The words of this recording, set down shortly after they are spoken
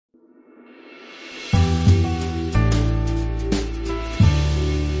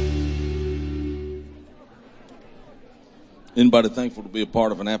Anybody thankful to be a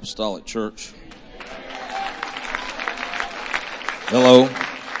part of an apostolic church? Hello.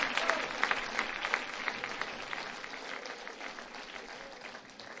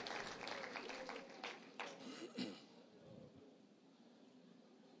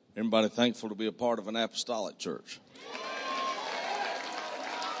 Everybody thankful to be a part of an apostolic church?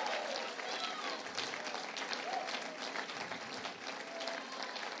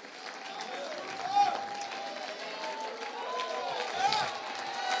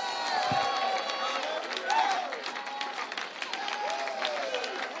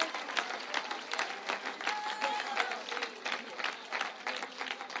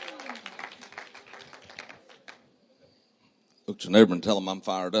 Look to your neighbor and tell them I'm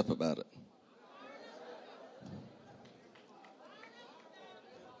fired up about it.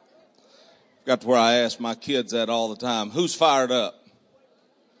 Got to where I ask my kids that all the time. Who's fired up?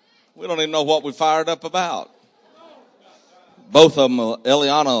 We don't even know what we fired up about. Both of them,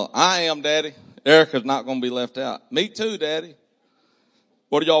 Eliana, I am, Daddy. Erica's not going to be left out. Me too, Daddy.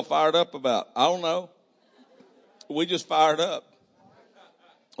 What are y'all fired up about? I don't know. We just fired up.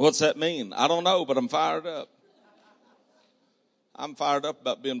 What's that mean? I don't know, but I'm fired up. I'm fired up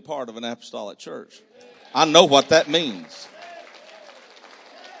about being part of an apostolic church. I know what that means.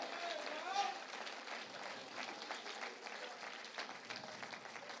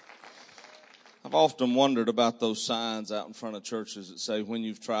 I've often wondered about those signs out in front of churches that say, when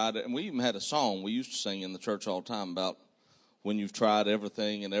you've tried it. And we even had a song we used to sing in the church all the time about when you've tried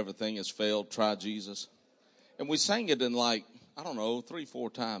everything and everything has failed, try Jesus. And we sang it in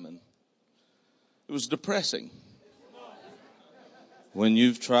 3-4 times. And it was depressing. When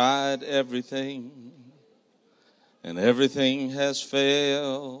you've tried everything and everything has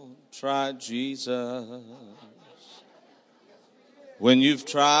failed, try Jesus. When you've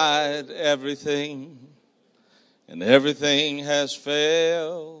tried everything and everything has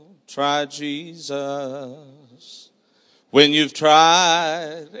failed, try Jesus. When you've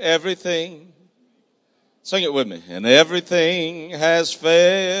tried everything, sing it with me, and everything has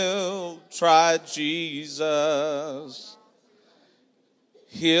failed, try Jesus.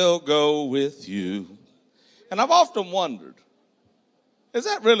 He'll go with you. And I've often wondered, is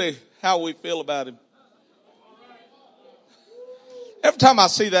that really how we feel about him? Every time I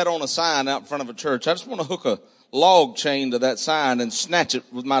see that on a sign out in front of a church, I just want to hook a log chain to that sign and snatch it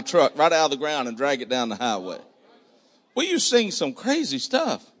with my truck right out of the ground and drag it down the highway. We used to sing some crazy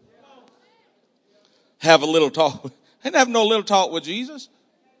stuff. Have a little talk. Ain't having no little talk with Jesus.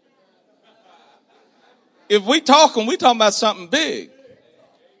 If we talking about something big.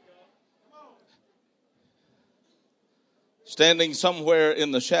 Standing somewhere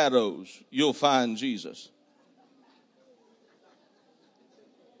in the shadows, you'll find Jesus.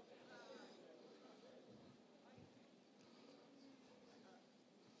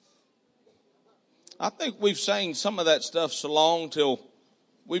 I think we've sang some of that stuff so long till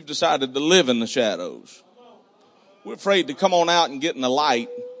we've decided to live in the shadows. We're afraid to come on out and get in the light.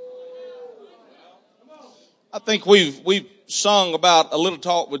 I think we've sung about a little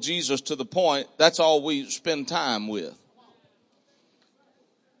talk with Jesus to the point that's all we spend time with.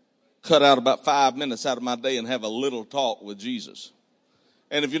 Cut out about 5 minutes out of my day and have a little talk with Jesus.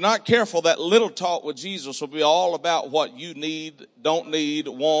 And if you're not careful, that little talk with Jesus will be all about what you need, don't need,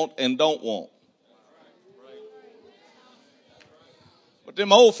 want, and don't want. But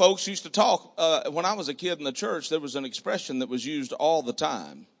them old folks used to talk. When I was a kid in the church, there was an expression that was used all the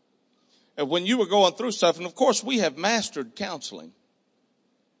time. And when you were going through stuff, and of course we have mastered counseling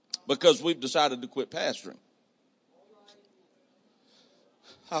because we've decided to quit pastoring.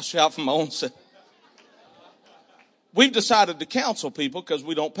 I'll shout from my own self. We've decided to counsel people because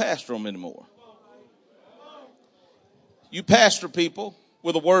we don't pastor them anymore. You pastor people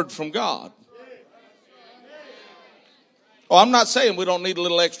with a word from God. Oh, I'm not saying we don't need a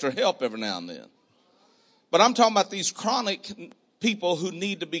little extra help every now and then. But I'm talking about these chronic people who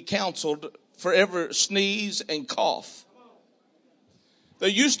need to be counseled for every sneeze and cough. There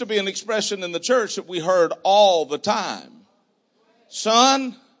used to be an expression in the church that we heard all the time.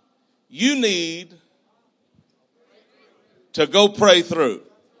 Son, you need to go pray through.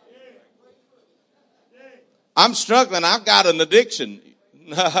 I'm struggling. I've got an addiction.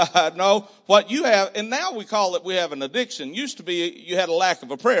 No, what you have, and now we call it we have an addiction. Used to be you had a lack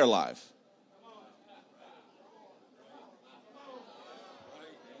of a prayer life.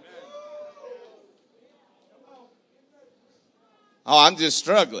 Oh, I'm just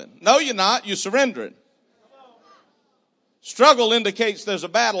struggling. No, you're not. You're surrendering. Struggle indicates there's a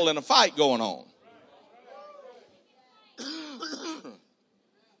battle and a fight going on.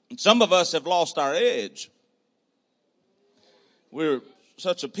 And some of us have lost our edge. We're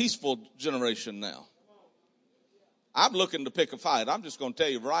such a peaceful generation now. I'm looking to pick a fight. I'm just going to tell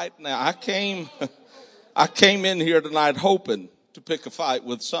you right now, I came in here tonight hoping to pick a fight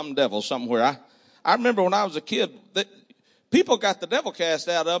with some devil somewhere. I remember when I was a kid, that people got the devil cast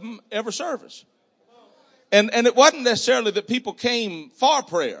out of them every service. And it wasn't necessarily that people came for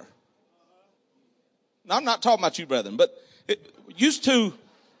prayer. Now, I'm not talking about you, brethren, but it used to,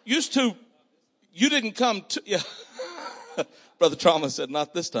 you didn't come to, yeah. Brother Trauma said,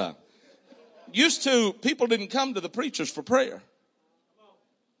 not this time. Used to, people didn't come to the preachers for prayer.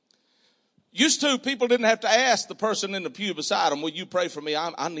 Used to, people didn't have to ask the person in the pew beside them, will you pray for me?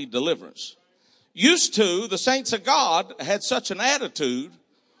 I need deliverance. Used to, the saints of God had such an attitude,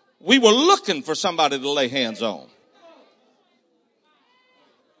 we were looking for somebody to lay hands on.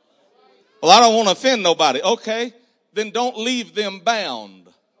 Well, I don't want to offend nobody. Okay, then don't leave them bound.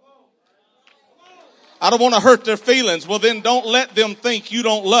 I don't want to hurt their feelings. Well, then don't let them think you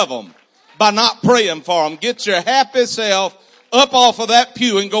don't love them by not praying for them. Get your happy self up off of that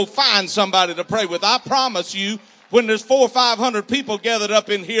pew and go find somebody to pray with. I promise you, when there's 400 or 500 people gathered up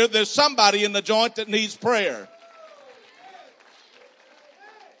in here, there's somebody in the joint that needs prayer.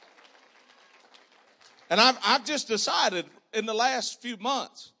 And I've just decided in the last few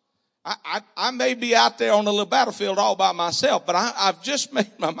months, I may be out there on a little battlefield all by myself, but I've just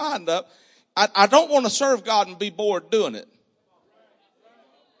made my mind up. I don't want to serve God and be bored doing it.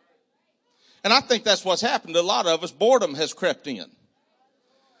 And I think that's what's happened to a lot of us. Boredom has crept in.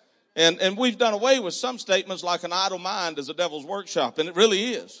 And we've done away with some statements like an idle mind is a devil's workshop, and it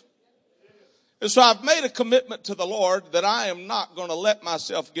really is. And so I've made a commitment to the Lord that I am not going to let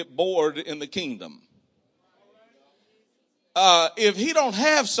myself get bored in the kingdom. If he don't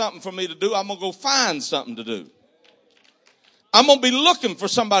have something for me to do, I'm going to go find something to do. I'm going to be looking for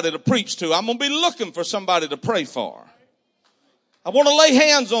somebody to preach to. I'm going to be looking for somebody to pray for. I want to lay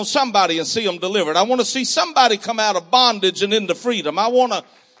hands on somebody and see them delivered. I want to see somebody come out of bondage and into freedom. I want to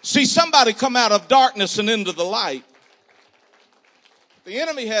see somebody come out of darkness and into the light. The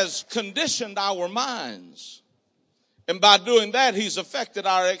enemy has conditioned our minds. And by doing that, he's affected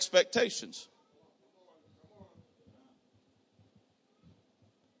our expectations.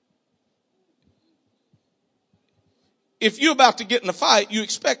 If you're about to get in a fight, you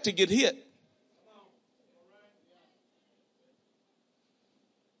expect to get hit.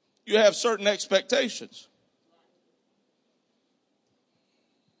 You have certain expectations.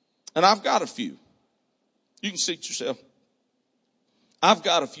 And I've got a few. You can seat yourself. I've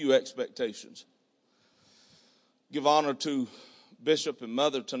got a few expectations. Give honor to Bishop and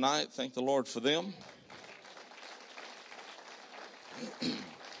Mother tonight. Thank the Lord for them.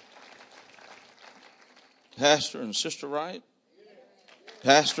 Pastor and Sister Wright.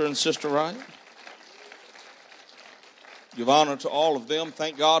 Pastor and Sister Wright. Give honor to all of them.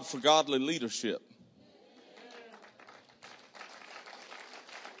 Thank God for godly leadership.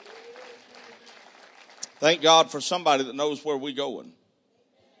 Thank God for somebody that knows where we're going.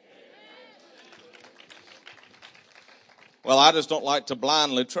 Well, I just don't like to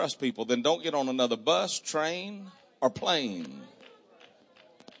blindly trust people. Then don't get on another bus, train, or plane.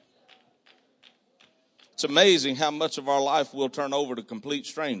 It's amazing how much of our life we'll turn over to complete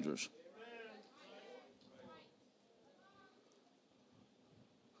strangers.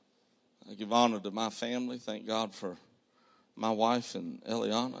 I give honor to my family. Thank God for my wife and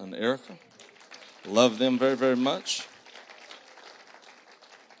Eliana and Erica. Love them very, very much.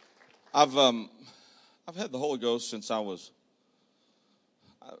 I've had the Holy Ghost since I was,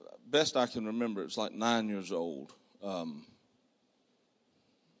 best I can remember, it's like 9 years old.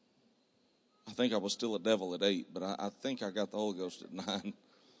 I think I was still a devil at 8, but I think I got the Holy Ghost at 9.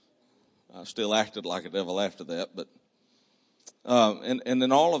 I still acted like a devil after that, but and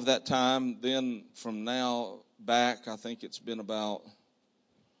in all of that time, then from now back, I think it's been about,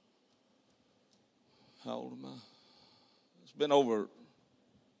 how old am I? It's been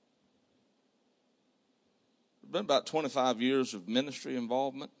about 25 years of ministry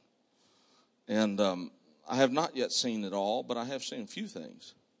involvement, and I have not yet seen it all, but I have seen a few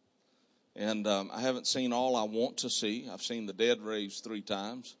things. And I haven't seen all I want to see. I've seen the dead raised 3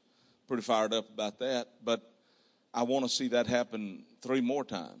 times. Pretty fired up about that. But I want to see that happen 3 more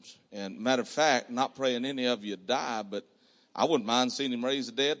times. And matter of fact, not praying any of you die, but I wouldn't mind seeing him raise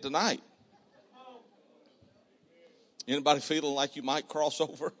the dead tonight. Anybody feeling like you might cross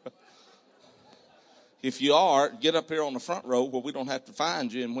over? If you are, get up here on the front row where we don't have to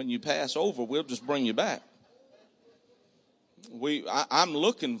find you. And when you pass over, we'll just bring you back. I'm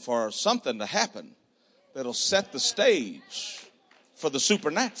looking for something to happen that'll set the stage for the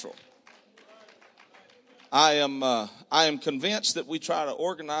supernatural. I am convinced that we try to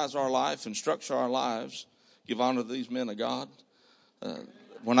organize our life and structure our lives. Give honor to these men of God.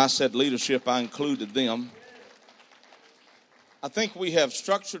 When I said leadership, I included them. I think we have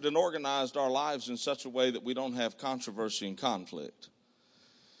structured and organized our lives in such a way that we don't have controversy and conflict.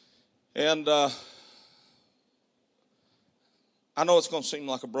 And I know it's going to seem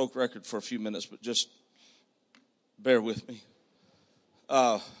like a broke record for a few minutes, but just bear with me.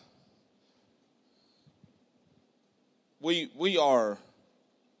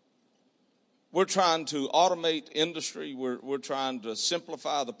 We're trying to automate industry. We're trying to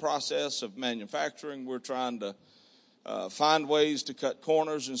simplify the process of manufacturing. We're trying to find ways to cut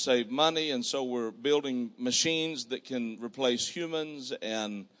corners and save money. And so we're building machines that can replace humans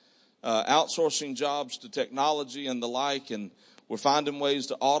and outsourcing jobs to technology and the like. And we're finding ways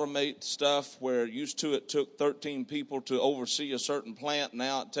to automate stuff where used to it took 13 people to oversee a certain plant.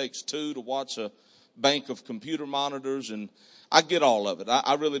 Now it takes 2 to watch a bank of computer monitors. And I get all of it.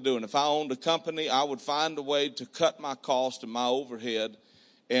 I really do. And if I owned a company, I would find a way to cut my cost and my overhead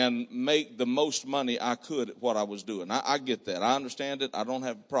and make the most money I could at what I was doing. I get that. I understand it. I don't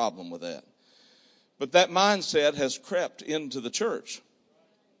have a problem with that. But that mindset has crept into the church.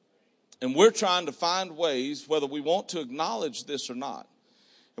 And we're trying to find ways, whether we want to acknowledge this or not.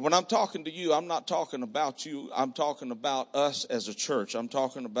 And when I'm talking to you, I'm not talking about you. I'm talking about us as a church. I'm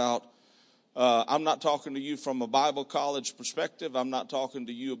not talking to you from a Bible college perspective. I'm not talking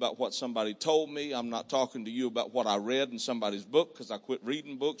to you about what somebody told me. I'm not talking to you about what I read in somebody's book, because I quit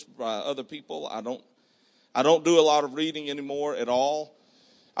reading books by other people. I don't do a lot of reading anymore at all.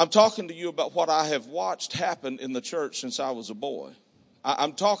 I'm talking to you about what I have watched happen in the church since I was a boy.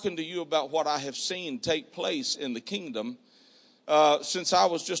 I'm talking to you about what I have seen take place in the kingdom since I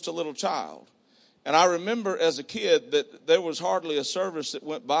was just a little child. And I remember as a kid that there was hardly a service that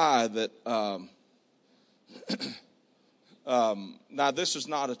went by that, now this is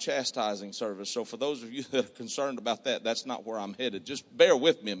not a chastising service. So for those of you that are concerned about that, that's not where I'm headed. Just bear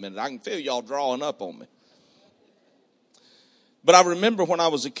with me a minute. I can feel y'all drawing up on me. But I remember when I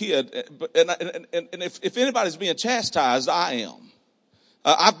was a kid, and if anybody's being chastised, I am.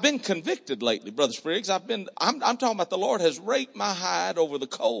 I've been convicted lately, Brother Spriggs. I'm talking about the Lord has raked my hide over the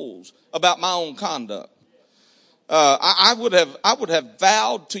coals about my own conduct. I would have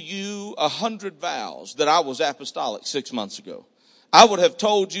vowed to you 100 vows that I was apostolic 6 months ago. I would have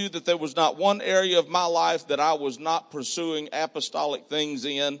told you that there was not one area of my life that I was not pursuing apostolic things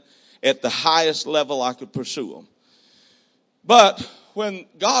in at the highest level I could pursue them. But when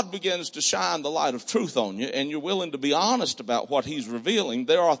God begins to shine the light of truth on you and you're willing to be honest about what he's revealing,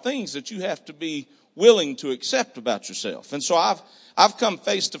 there are things that you have to be willing to accept about yourself. And so I've come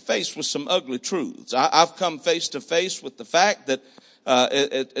face to face with some ugly truths. I've come face to face with the fact that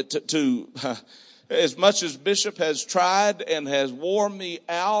as much as Bishop has tried and has wore me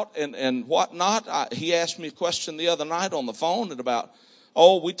out and whatnot, he asked me a question the other night on the phone at about,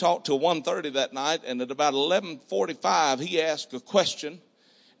 we talked till 1:30 that night, and at about 11:45, he asked a question.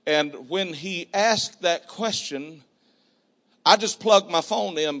 And when he asked that question, I just plugged my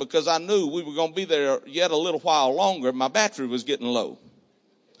phone in because I knew we were going to be there yet a little while longer. My battery was getting low.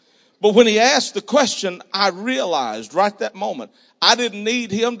 But when he asked the question, I realized right that moment, I didn't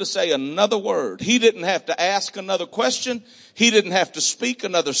need him to say another word. He didn't have to ask another question. He didn't have to speak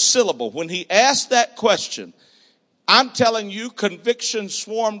another syllable. When he asked that question, I'm telling you, conviction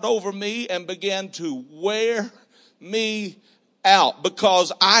swarmed over me and began to wear me out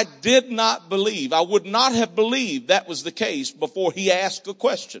because I did not believe. I would not have believed that was the case before he asked a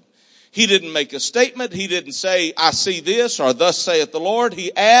question. He didn't make a statement. He didn't say, I see this or thus saith the Lord.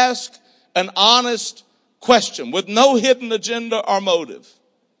 He asked an honest question with no hidden agenda or motive.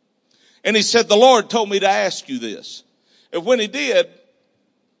 And he said, the Lord told me to ask you this. And when he did,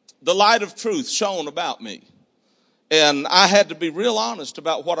 the light of truth shone about me. And I had to be real honest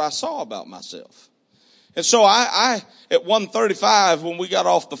about what I saw about myself. And so I at 1:35, when we got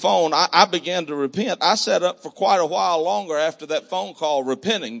off the phone, I began to repent. I sat up for quite a while longer after that phone call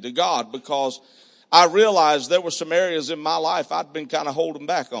repenting to God because I realized there were some areas in my life I'd been kind of holding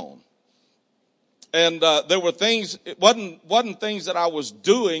back on. And there were things, it wasn't things that I was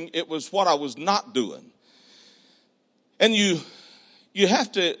doing, it was what I was not doing. And you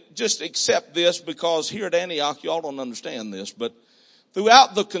have to just accept this because here at Antioch, y'all don't understand this, but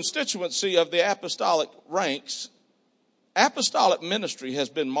throughout the constituency of the apostolic ranks, apostolic ministry has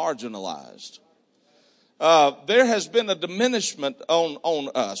been marginalized. There has been a diminishment on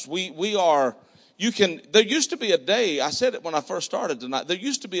us. There used to be a day, I said it when I first started tonight, there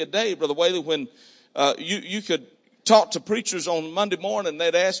used to be a day, Brother Whaley, when you could talk to preachers on Monday morning and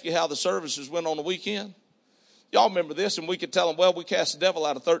they'd ask you how the services went on the weekend. Y'all remember this, and we could tell them, well, we cast the devil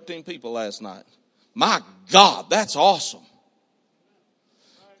out of 13 people last night. My God, that's awesome.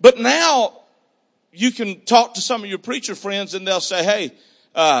 But now you can talk to some of your preacher friends and they'll say, hey,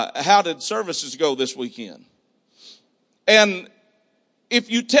 how did services go this weekend? And if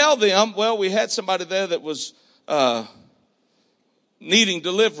you tell them, well, we had somebody there that was needing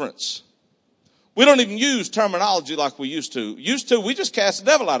deliverance. We don't even use terminology like we used to. We just cast the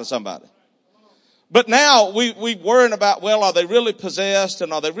devil out of somebody. But now we worrying about, well, are they really possessed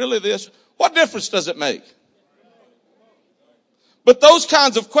and are they really this? What difference does it make? But those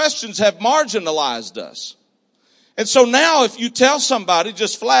kinds of questions have marginalized us. And so now if you tell somebody,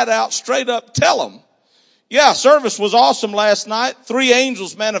 just flat out, straight up, tell them, yeah, service was awesome last night. 3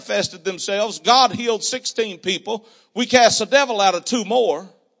 angels manifested themselves. God healed 16 people. We cast the devil out of 2 more.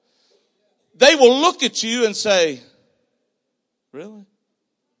 They will look at you and say, really?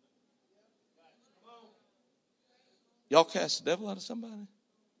 Y'all cast the devil out of somebody?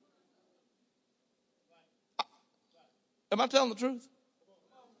 Am I telling the truth?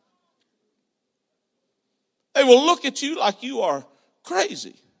 They will look at you like you are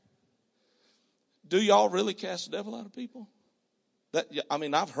crazy. Do y'all really cast the devil out of people?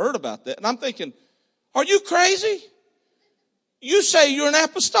 I've heard about that. And I'm thinking, are you crazy? You say you're an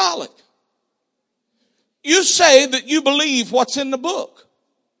apostolic. You say that you believe what's in the book.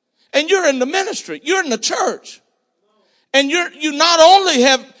 And you're in the ministry. You're in the church. And you not only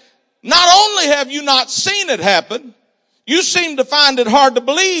have you not seen it happen, you seem to find it hard to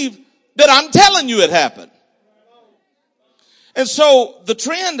believe that I'm telling you it happened. And so the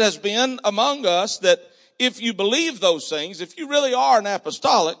trend has been among us that if you believe those things, if you really are an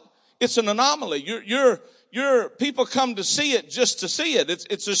apostolic, it's an anomaly. Your people come to see it just to see it.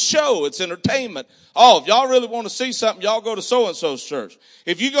 It's a show. It's entertainment. Oh, if y'all really want to see something, y'all go to so-and-so's church.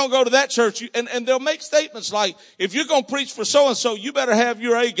 If you're going to go to that church, and they'll make statements like, if you're going to preach for so-and-so, you better have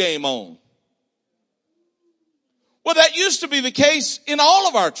your A game on. Well, that used to be the case in all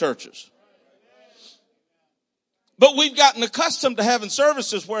of our churches. But we've gotten accustomed to having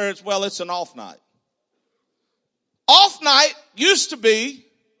services where it's an off night. Off night used to be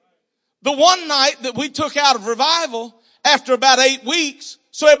the one night that we took out of revival after about 8 weeks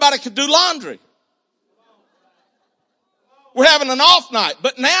so everybody could do laundry. We're having an off night.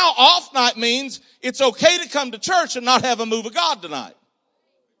 But now off night means it's okay to come to church and not have a move of God tonight.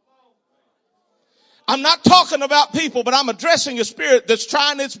 I'm not talking about people, but I'm addressing a spirit that's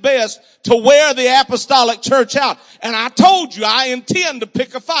trying its best to wear the apostolic church out. And I told you I intend to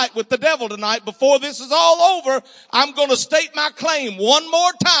pick a fight with the devil tonight. Before this is all over, I'm going to state my claim one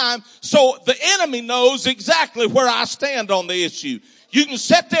more time so the enemy knows exactly where I stand on the issue. You can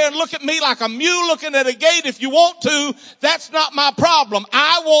sit there and look at me like a mule looking at a gate if you want to. That's not my problem.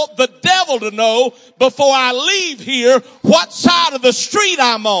 I want the devil to know before I leave here what side of the street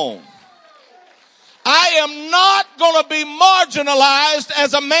I'm on. I am not going to be marginalized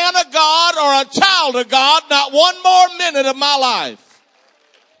as a man of God or a child of God, not one more minute of my life.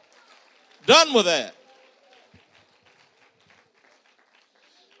 Done with that.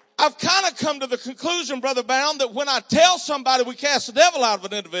 I've kind of come to the conclusion, Brother Bound, that when I tell somebody we cast the devil out of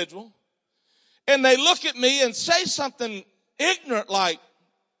an individual, and they look at me and say something ignorant like,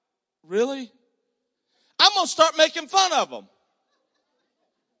 really? I'm going to start making fun of them.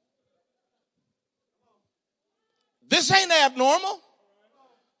 This ain't abnormal.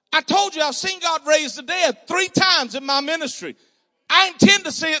 I told you I've seen God raise the dead 3 times in my ministry. I intend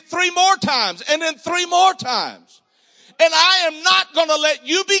to see it 3 more times and then 3 more times. And I am not going to let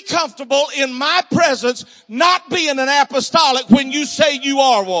you be comfortable in my presence not being an apostolic when you say you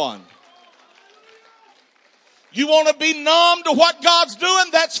are one. You want to be numb to what God's doing?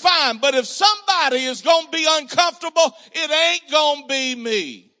 That's fine. But if somebody is going to be uncomfortable, it ain't going to be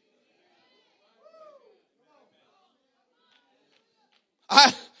me.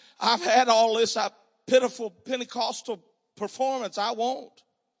 I've had all this pitiful Pentecostal performance. I won't.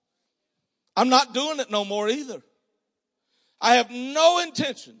 I'm not doing it no more either. I have no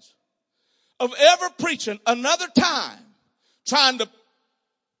intentions of ever preaching another time trying to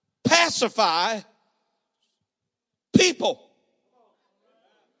pacify people.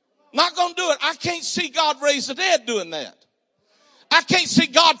 Not going to do it. I can't see God raise the dead doing that. I can't see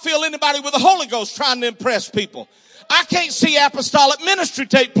God fill anybody with the Holy Ghost trying to impress people. I can't see apostolic ministry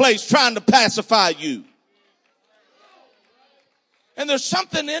take place trying to pacify you. And there's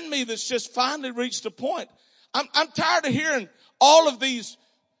something in me that's just finally reached a point. I'm tired of hearing all of these.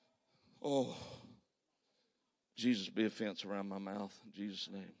 Oh, Jesus, be a fence around my mouth in Jesus'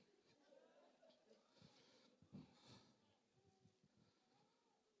 name.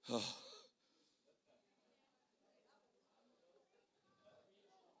 Oh.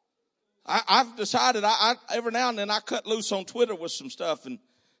 I've decided every now and then I cut loose on Twitter with some stuff and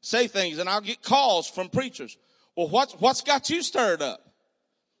say things, and I'll get calls from preachers. Well, what's got you stirred up?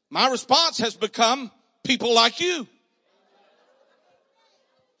 My response has become people like you.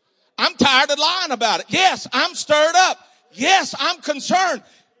 I'm tired of lying about it. Yes, I'm stirred up. Yes, I'm concerned.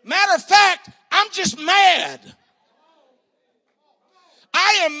 Matter of fact, I'm just mad.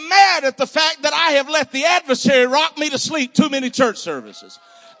 I am mad at the fact that I have let the adversary rock me to sleep too many church services.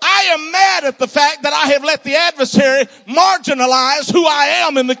 I am mad at the fact that I have let the adversary marginalize who I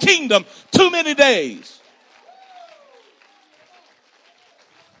am in the kingdom too many days.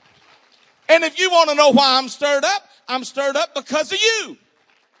 And if you want to know why I'm stirred up because of you.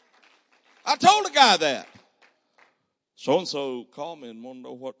 I told a guy that. So-and-so called me and wanted to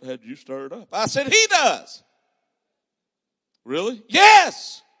know what had you stirred up. I said, he does. Really?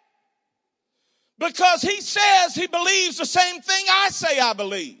 Yes. Because he says he believes the same thing I say I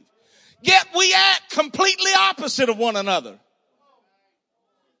believe. Yet we act completely opposite of one another.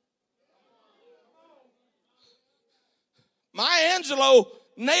 Maya Angelou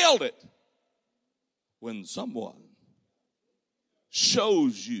nailed it. When someone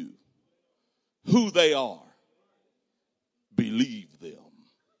shows you who they are, believe them.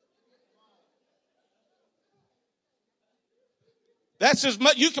 That's as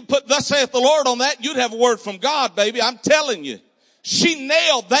much, you can put thus saith the Lord on that, you'd have a word from God, baby. I'm telling you. She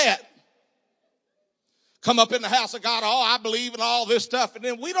nailed that. Come up in the house of God, oh, I believe in all this stuff, and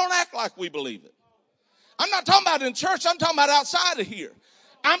then we don't act like we believe it. I'm not talking about in church, I'm talking about outside of here.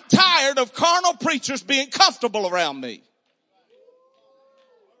 I'm tired of carnal preachers being comfortable around me.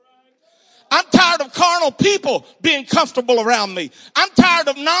 I'm tired of carnal people being comfortable around me. I'm tired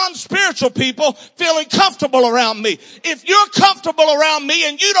of non-spiritual people feeling comfortable around me. If you're comfortable around me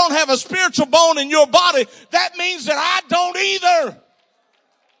and you don't have a spiritual bone in your body, that means that I don't either.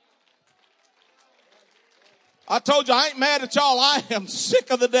 I told you I ain't mad at y'all. I am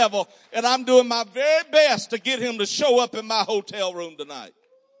sick of the devil, and I'm doing my very best to get him to show up in my hotel room tonight.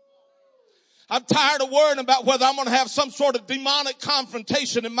 I'm tired of worrying about whether I'm going to have some sort of demonic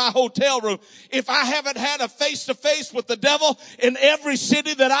confrontation in my hotel room. If I haven't had a face-to-face with the devil in every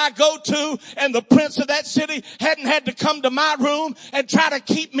city that I go to, and the prince of that city hadn't had to come to my room and try to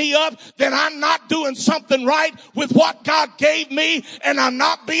keep me up, then I'm not doing something right with what God gave me, and I'm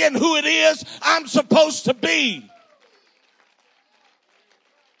not being who it is I'm supposed to be.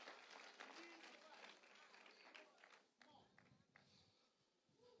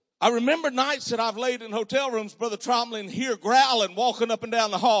 I remember nights that I've laid in hotel rooms, Brother Trombley, and hear growling walking up and down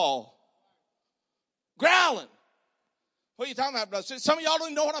the hall. Growling. What are you talking about, brother? Some of y'all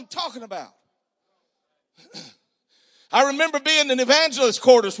don't even know what I'm talking about. I remember being in evangelist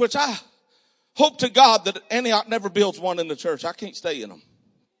quarters, which I hope to God that Antioch never builds one in the church. I can't stay in them.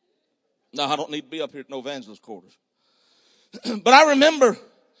 No, I don't need to be up here at no evangelist quarters. But I remember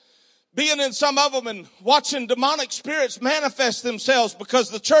being in some of them and watching demonic spirits manifest themselves because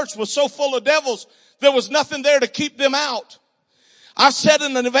the church was so full of devils, there was nothing there to keep them out. I sat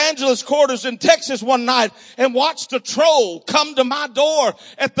in an evangelist quarters in Texas one night and watched a troll come to my door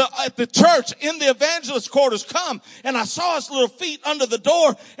at the church in the evangelist quarters come, and I saw his little feet under the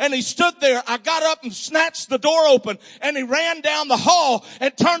door, and he stood there. I got up and snatched the door open, and he ran down the hall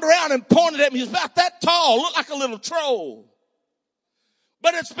and turned around and pointed at me. He was about that tall, looked like a little troll.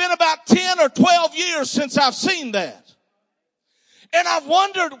 But it's been about 10 or 12 years since I've seen that. And I've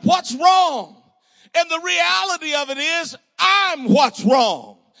wondered what's wrong. And the reality of it is, I'm what's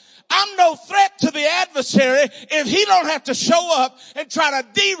wrong. I'm no threat to the adversary if he don't have to show up and try to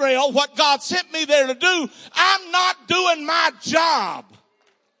derail what God sent me there to do. I'm not doing my job.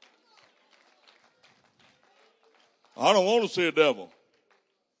 I don't want to see a devil.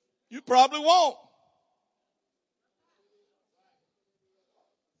 You probably won't.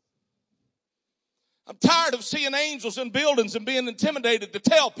 I'm tired of seeing angels in buildings and being intimidated to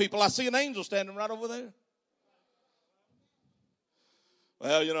tell people I see an angel standing right over there.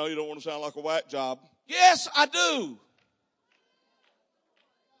 Well, you know, you don't want to sound like a whack job. Yes, I do.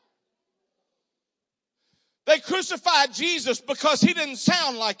 They crucified Jesus because he didn't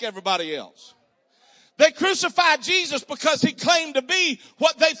sound like everybody else. They crucified Jesus because he claimed to be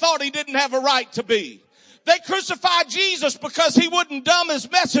what they thought he didn't have a right to be. They crucified Jesus because he wouldn't dumb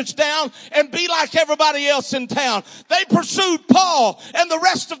his message down and be like everybody else in town. They pursued Paul and the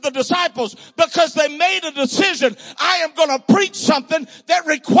rest of the disciples because they made a decision. I am going to preach something that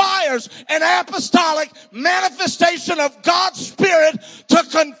requires an apostolic manifestation of God's Spirit to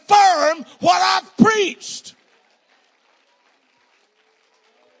confirm what I've preached.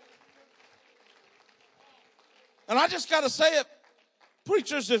 And I just got to say it.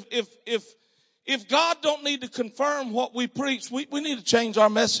 Preachers, if God don't need to confirm what we preach, we need to change our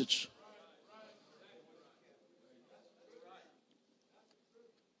message.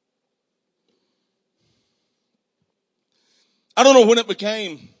 I don't know when it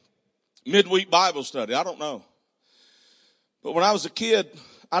became midweek Bible study. I don't know. But when I was a kid,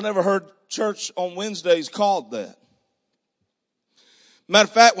 I never heard church on Wednesdays called that. Matter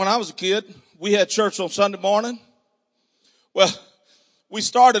of fact, when I was a kid, we had church on Sunday morning. Well, we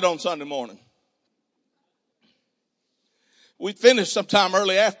started on Sunday morning. We finished sometime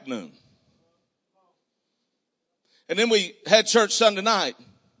early afternoon. And then we had church Sunday night.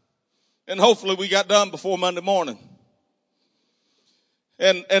 And hopefully we got done before Monday morning.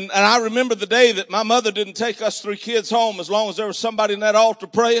 And I remember the day that my mother didn't take us 3 kids home as long as there was somebody in that altar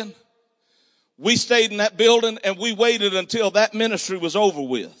praying. We stayed in that building and we waited until that ministry was over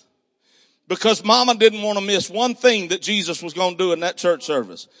with. Because mama didn't want to miss one thing that Jesus was going to do in that church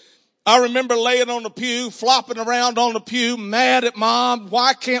service. I remember laying on the pew, flopping around on the pew, mad at mom.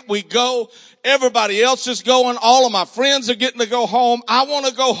 Why can't we go? Everybody else is going. All of my friends are getting to go home. I want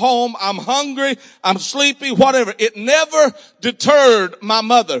to go home. I'm hungry. I'm sleepy, whatever. It never deterred my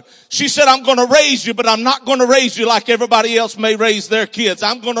mother. She said, I'm going to raise you, but I'm not going to raise you like everybody else may raise their kids.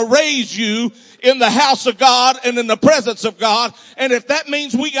 I'm going to raise you in the house of God and in the presence of God. And if that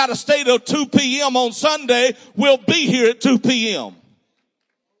means we got to stay till 2 p.m. on Sunday, we'll be here at 2 p.m.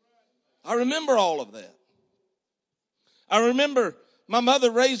 I remember all of that. I remember my mother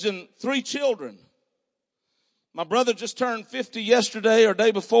raising 3 children. My brother just turned 50 yesterday or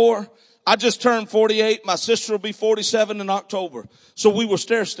day before. I just turned 48. My sister will be 47 in October. So we were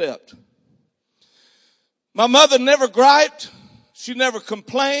stair-stepped. My mother never griped. She never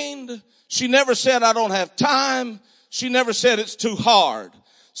complained. She never said, I don't have time. She never said it's too hard.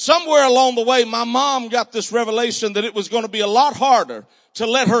 Somewhere along the way, my mom got this revelation that it was going to be a lot harder to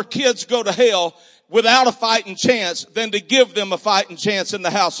let her kids go to hell without a fighting chance than to give them a fighting chance in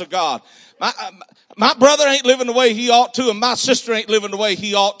the house of God. My brother ain't living the way he ought to, and my sister ain't living the way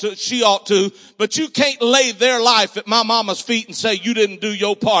she ought to, but you can't lay their life at my mama's feet and say you didn't do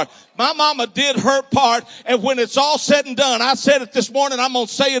your part. My mama did her part, and when it's all said and done, I said it this morning, I'm going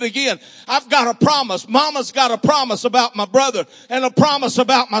to say it again. I've got a promise. Mama's got a promise about my brother and a promise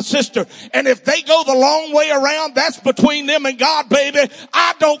about my sister. And if they go the long way around, that's between them and God, baby.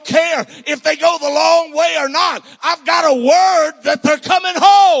 I don't care if they go the long way or not. I've got a word that they're coming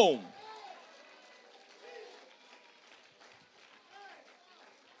home.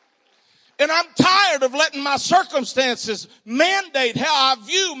 And I'm tired of letting my circumstances mandate how I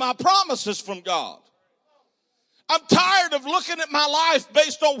view my promises from God. I'm tired of looking at my life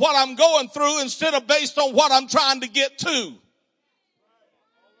based on what I'm going through instead of based on what I'm trying to get to.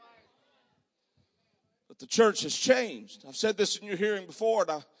 But the church has changed. I've said this in your hearing before, and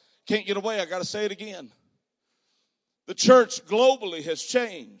I can't get away. I got to say it again. The church globally has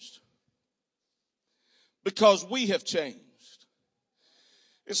changed because we have changed.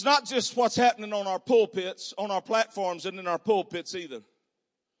 It's not just what's happening on our pulpits, on our platforms, and in our pulpits either.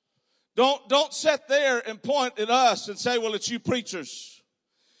 Don't sit there and point at us and say, well, it's you preachers.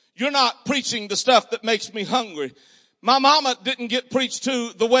 You're not preaching the stuff that makes me hungry. My mama didn't get preached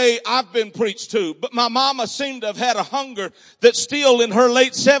to the way I've been preached to, but my mama seemed to have had a hunger that still in her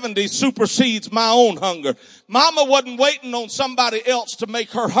late 70s supersedes my own hunger. Mama wasn't waiting on somebody else to make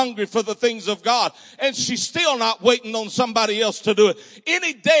her hungry for the things of God, and she's still not waiting on somebody else to do it.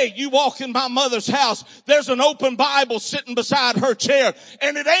 Any day you walk in my mother's house, there's an open Bible sitting beside her chair,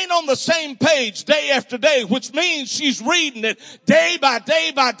 and it ain't on the same page day after day, which means she's reading it day by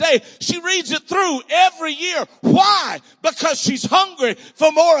day by day. She reads it through every year. Why? Because she's hungry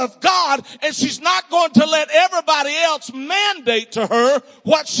for more of God, and she's not going to let everybody else mandate to her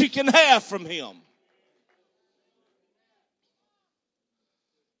what she can have from Him.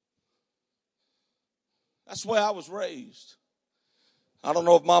 That's the way I was raised. I don't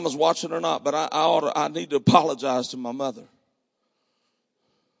know if Mama's watching or not, but I need to apologize to my mother.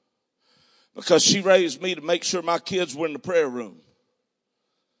 Because she raised me to make sure my kids were in the prayer room.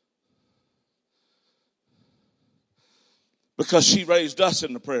 Because she raised us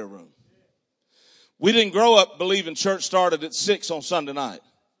in the prayer room. We didn't grow up believing church started at 6 on Sunday night.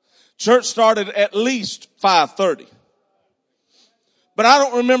 Church started at least 5:30. But I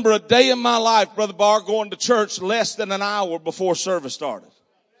don't remember a day in my life, Brother Barr, going to church less than an hour before service started.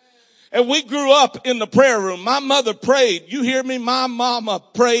 And we grew up in the prayer room. My mother prayed. You hear me? My mama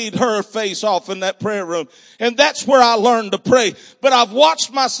prayed her face off in that prayer room. And that's where I learned to pray. But I've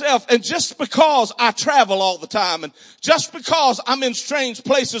watched myself, and just because I travel all the time and just because I'm in strange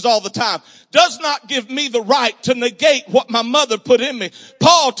places all the time does not give me the right to negate what my mother put in me.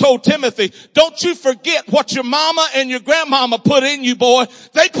 Paul told Timothy, don't you forget what your mama and your grandmama put in you, boy.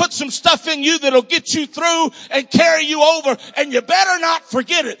 They put some stuff in you that'll get you through and carry you over, and you better not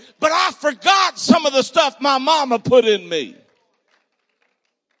forget it. But I forgot some of the stuff my mama put in me.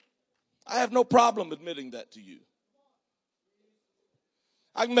 I have no problem admitting that to you.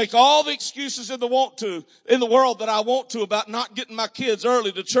 I can make all the excuses in the world that I want to about not getting my kids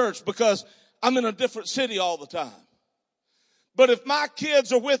early to church because I'm in a different city all the time. But if my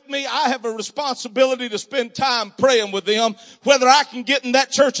kids are with me, I have a responsibility to spend time praying with them, whether I can get in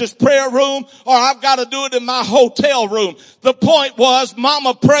that church's prayer room or I've got to do it in my hotel room. The point was,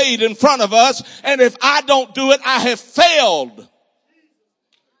 Mama prayed in front of us, and if I don't do it, I have failed.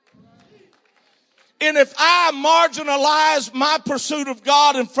 And if I marginalize my pursuit of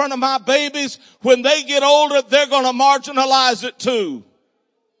God in front of my babies, when they get older, they're going to marginalize it too.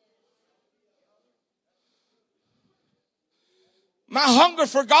 My hunger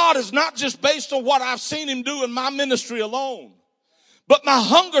for God is not just based on what I've seen him do in my ministry alone. But my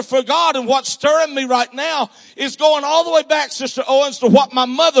hunger for God and what's stirring me right now is going all the way back, Sister Owens, to what my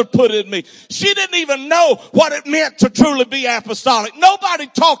mother put in me. She didn't even know what it meant to truly be apostolic. Nobody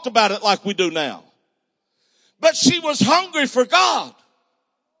talked about it like we do now. But she was hungry for God.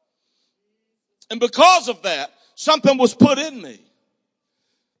 And because of that, something was put in me.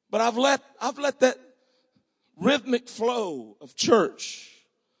 But I've let that rhythmic flow of church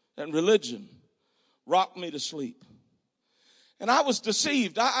and religion rock me to sleep. And I was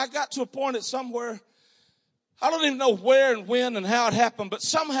deceived. I got to a point at somewhere, I don't even know where and when and how it happened, but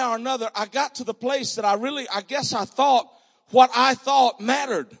somehow or another, I got to the place that I guess I thought what I thought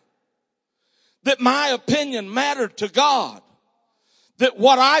mattered. That my opinion mattered to God. That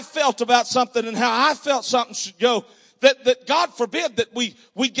what I felt about something and how I felt something should go. That God forbid that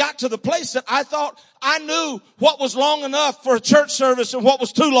we got to the place that I thought I knew what was long enough for a church service and what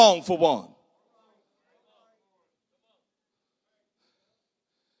was too long for one.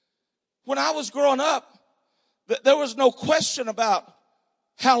 When I was growing up, there was no question about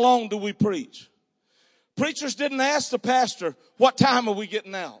how long do we preach. Preachers didn't ask the pastor, what time are we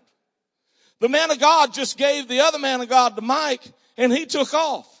getting out? The man of God just gave the other man of God the mic, and he took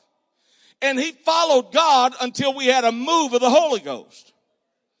off. And he followed God until we had a move of the Holy Ghost.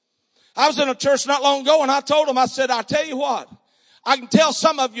 I was in a church not long ago, and I told him, I said, I tell you what, I can tell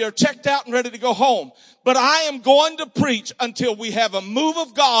some of you are checked out and ready to go home, but I am going to preach until we have a move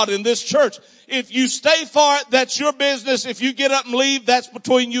of God in this church. If you stay for it, that's your business. If you get up and leave, that's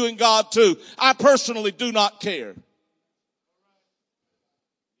between you and God too. I personally do not care.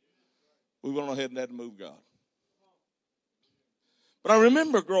 We went ahead and had to move God. But I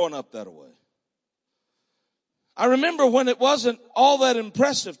remember growing up that way. I remember when it wasn't all that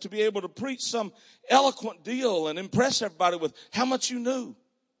impressive to be able to preach some eloquent deal and impress everybody with how much you knew.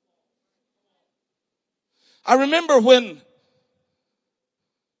 I remember when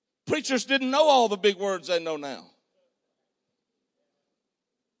preachers didn't know all the big words they know now.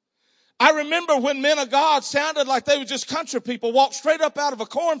 I remember when men of God sounded like they were just country people, walked straight up out of a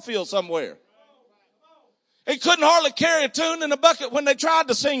cornfield somewhere. They couldn't hardly carry a tune in a bucket when they tried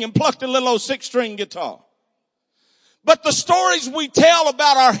to sing and plucked a little old 6-string guitar. But the stories we tell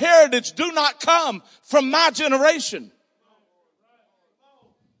about our heritage do not come from my generation.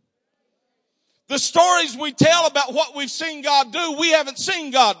 The stories we tell about what we've seen God do, we haven't seen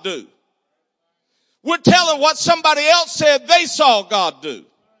God do. We're telling what somebody else said they saw God do.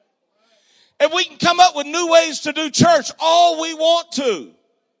 And we can come up with new ways to do church all we want to.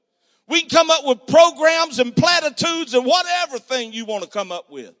 We can come up with programs and platitudes and whatever thing you want to come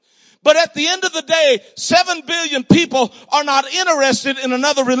up with. But at the end of the day, 7 billion people are not interested in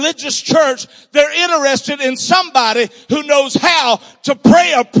another religious church. They're interested in somebody who knows how to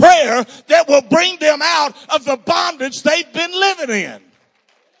pray a prayer that will bring them out of the bondage they've been living in.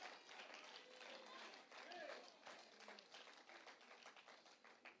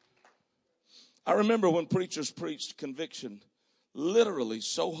 I remember when preachers preached conviction literally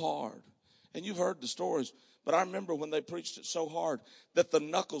so hard. And you've heard the stories, but I remember when they preached it so hard that the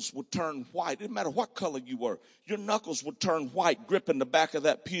knuckles would turn white. It didn't matter what color you were. Your knuckles would turn white, gripping the back of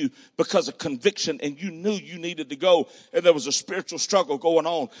that pew because of conviction, and you knew you needed to go, and there was a spiritual struggle going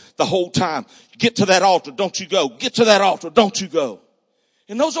on the whole time. Get to that altar, don't you go. Get to that altar, don't you go.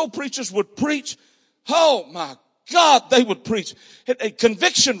 And those old preachers would preach, oh my God, they would preach. A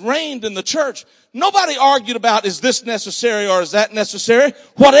conviction reigned in the church. Nobody argued about, is this necessary or is that necessary?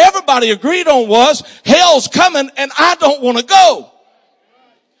 What everybody agreed on was, hell's coming and I don't want to go.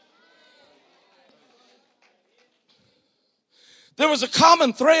 There was a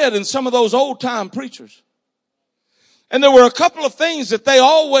common thread in some of those old time preachers. And there were a couple of things that they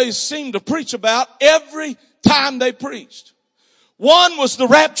always seemed to preach about every time they preached. One was the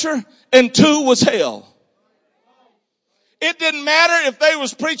rapture and two was hell. It didn't matter if they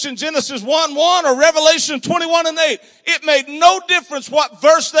was preaching Genesis 1:1 or Revelation 21:8. It made no difference what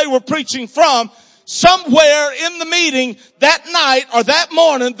verse they were preaching from. Somewhere in the meeting that night or that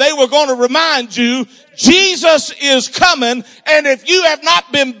morning, they were going to remind you, Jesus is coming, and if you have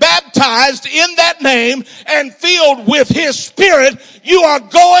not been baptized in that name and filled with His Spirit, you are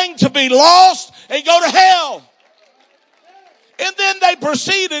going to be lost and go to hell. And then they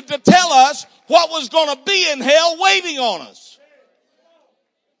proceeded to tell us what was going to be in hell waiting on us.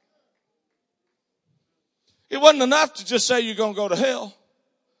 It wasn't enough to just say you're going to go to hell.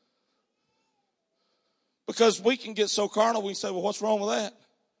 Because we can get so carnal, we can say, well, what's wrong with that?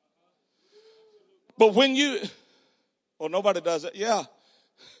 But when nobody does it. Yeah,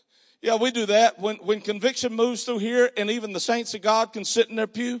 we do that. When conviction moves through here and even the saints of God can sit in their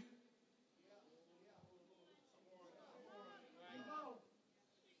pew.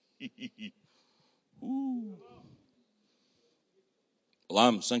 Ooh. Well,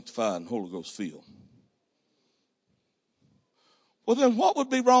 I'm sanctified and Holy Ghost filled. Well, then what would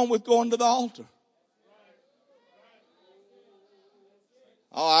be wrong with going to the altar?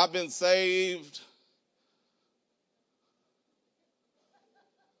 Oh, I've been saved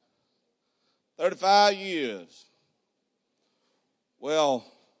 35 years. Well,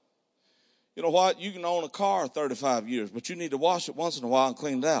 you know what? You can own a car 35 years, but you need to wash it once in a while and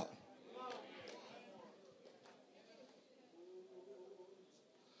clean it out.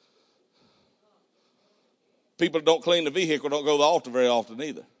 People that don't clean the vehicle don't go to the altar very often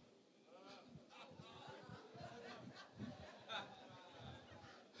either.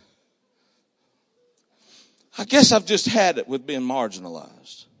 I guess I've just had it with being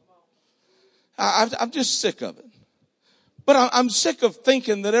marginalized. I'm just sick of it. But I'm sick of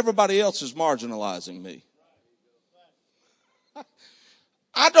thinking that everybody else is marginalizing me.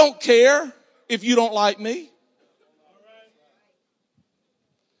 I don't care if you don't like me.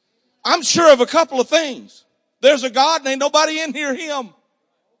 I'm sure of a couple of things. There's a God and ain't nobody in here Him.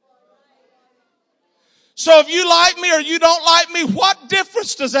 So if you like me or you don't like me, what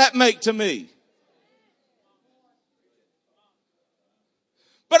difference does that make to me?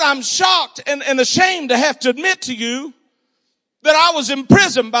 But I'm shocked and ashamed to have to admit to you that I was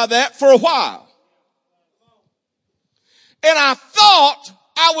imprisoned by that for a while. And I thought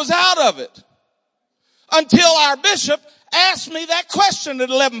I was out of it until our bishop asked me that question at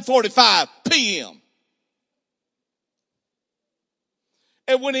 11:45 p.m.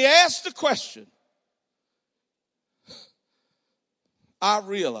 And when he asked the question, I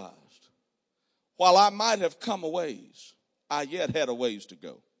realized while I might have come a ways, I yet had a ways to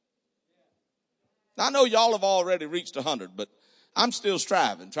go. Now, I know y'all have already reached 100, but I'm still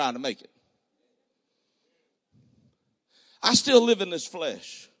striving, trying to make it. I still live in this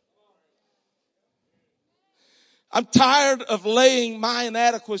flesh. I'm tired of laying my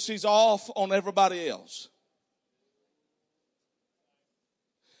inadequacies off on everybody else.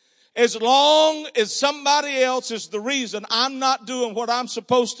 As long as somebody else is the reason I'm not doing what I'm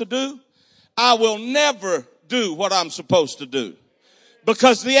supposed to do, I will never do what I'm supposed to do.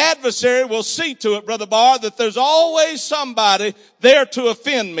 Because the adversary will see to it, Brother Barr, that there's always somebody there to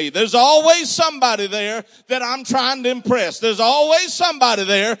offend me. There's always somebody there that I'm trying to impress. There's always somebody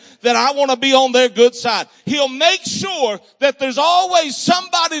there that I want to be on their good side. He'll make sure that there's always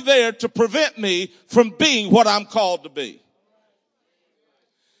somebody there to prevent me from being what I'm called to be.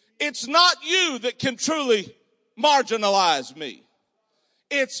 It's not you that can truly marginalize me.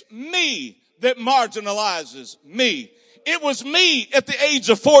 It's me that marginalizes me. It was me at the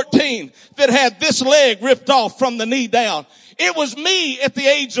age of 14 that had this leg ripped off from the knee down. It was me at the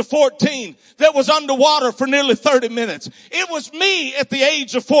age of 14 that was underwater for nearly 30 minutes. It was me at the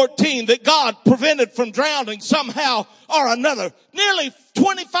age of 14 that God prevented from drowning somehow or another. Nearly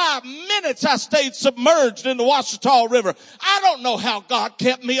 25 minutes I stayed submerged in the Ouachita River. I don't know how God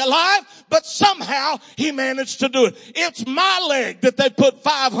kept me alive, but somehow He managed to do it. It's my leg that they put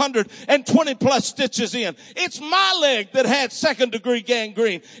 520 plus stitches in. It's my leg that had 2nd degree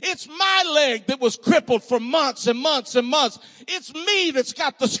gangrene. It's my leg that was crippled for months and months and months. It's me that's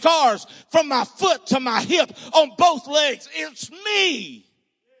got the scars from my foot to my hip on both legs. It's me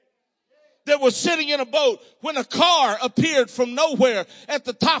that was sitting in a boat when a car appeared from nowhere at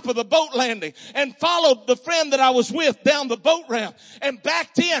the top of the boat landing and followed the friend that I was with down the boat ramp and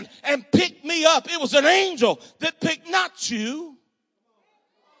backed in and picked me up. It was an angel that picked, not you.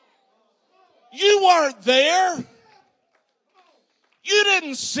 You weren't there. You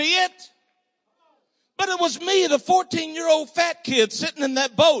didn't see it. But it was me, the 14-year-old fat kid sitting in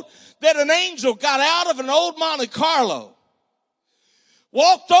that boat, that an angel got out of an old Monte Carlo,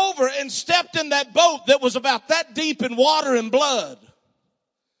 walked over and stepped in that boat that was about that deep in water and blood.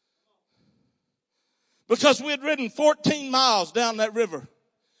 Because we had ridden 14 miles down that river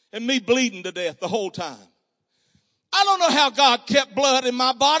and me bleeding to death the whole time. I don't know how God kept blood in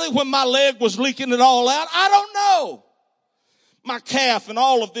my body when my leg was leaking it all out. I don't know. My calf and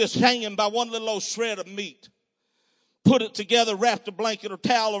all of this hanging by one little old shred of meat. Put it together, wrapped a blanket or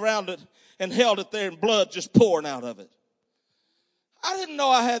towel around it, and held it there, and blood just pouring out of it. I didn't know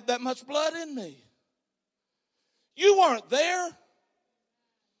I had that much blood in me. You weren't there.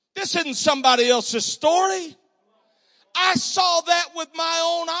 This isn't somebody else's story. I saw that with my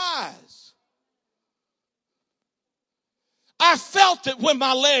own eyes. I felt it when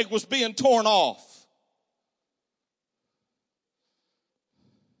my leg was being torn off.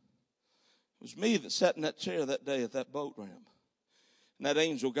 It was me that sat in that chair that day at that boat ramp. And that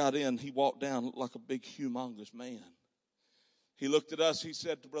angel got in. He walked down, looked like a big, humongous man. He looked at us. He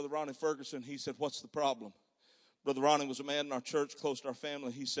said to Brother Ronnie Ferguson, he said, "What's the problem?" Brother Ronnie was a man in our church, close to our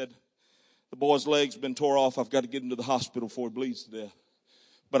family. He said, "The boy's leg's been tore off. I've got to get him to the hospital before he bleeds to death.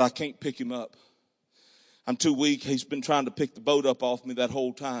 But I can't pick him up. I'm too weak. He's been trying to pick the boat up off me that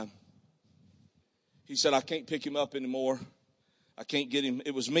whole time." He said, "I can't pick him up anymore. I can't get him."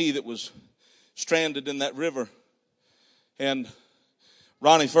 It was me that was stranded in that river. And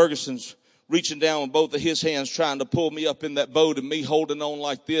Ronnie Ferguson's reaching down with both of his hands trying to pull me up in that boat, and me holding on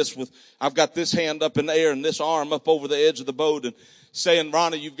like this with, I've got this hand up in the air and this arm up over the edge of the boat, and saying,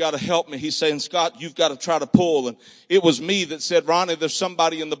 "Ronnie, you've got to help me." He's saying, "Scott, you've got to try to pull." And it was me that said, "Ronnie, there's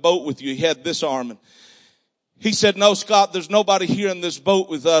somebody in the boat with you." He had this arm, and he said, "No, Scott, there's nobody here in this boat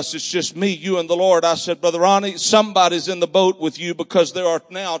with us. It's just me, you, and the Lord." I said, "Brother Ronnie, somebody's in the boat with you, because there are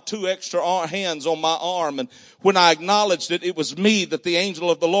now 2 extra hands on my arm." And when I acknowledged it, it was me that the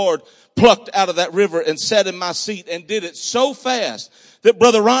angel of the Lord plucked out of that river and sat in my seat, and did it so fast that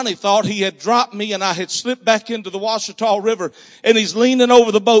Brother Ronnie thought he had dropped me and I had slipped back into the Ouachita River. And he's leaning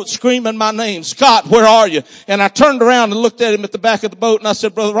over the boat screaming my name, "Scott, where are you?" And I turned around and looked at him at the back of the boat, and I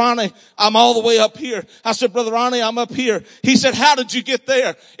said, "Brother Ronnie, I'm all the way up here." I said, "Brother Ronnie, I'm up here." He said, "How did you get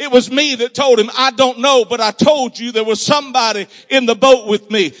there?" It was me that told him, "I don't know, but I told you there was somebody in the boat with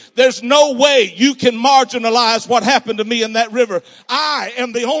me." There's no way you can marginalize what happened to me in that river. I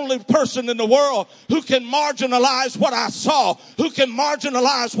am the only person in the world who can marginalize what I saw, who can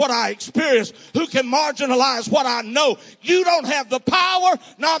marginalize what I experienced, who can marginalize what I know. You don't have the power,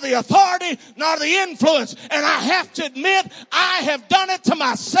 nor the authority, nor the influence. And I have to admit, I have done it to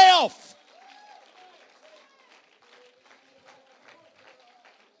myself.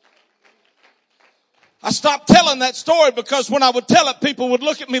 I stopped telling that story because when I would tell it, people would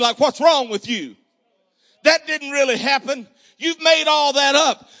look at me like, "What's wrong with you? That didn't really happen. You've made all that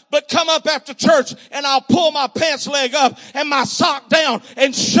up." But come up after church and I'll pull my pants leg up and my sock down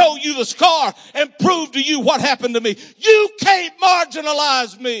and show you the scar and prove to you what happened to me. You can't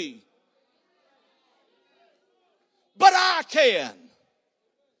marginalize me. But I can.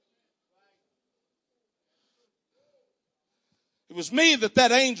 It was me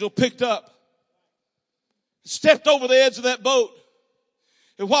that angel picked up, stepped over the edge of that boat.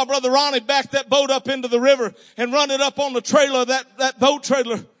 And while Brother Ronnie backed that boat up into the river and run it up on the trailer, that boat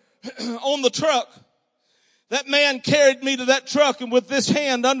trailer on the truck, that man carried me to that truck, and with this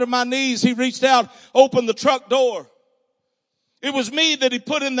hand under my knees, he reached out, opened the truck door. It was me that he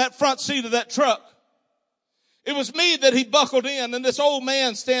put in that front seat of that truck. It was me that he buckled in, and this old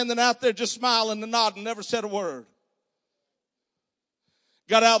man standing out there just smiling and nodding, never said a word.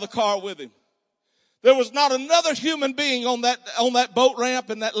 Got out of the car with him. There was not another human being on that boat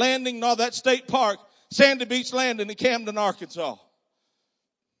ramp and that landing, nor that state park, Sandy Beach Landing in Camden, Arkansas.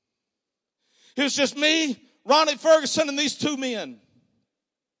 It was just me, Ronnie Ferguson, and these 2 men.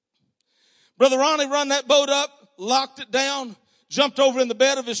 Brother Ronnie run that boat up, locked it down, jumped over in the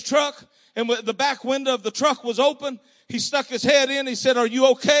bed of his truck, and the back window of the truck was open. He stuck his head in. He said, "Are you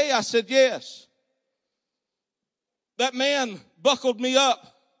okay?" I said, "Yes." That man buckled me up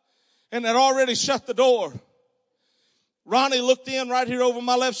and had already shut the door. Ronnie looked in right here over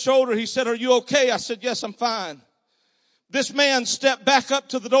my left shoulder. He said, "Are you okay?" I said, "Yes, I'm fine." This man stepped back up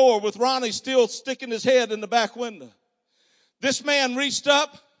to the door with Ronnie still sticking his head in the back window. This man reached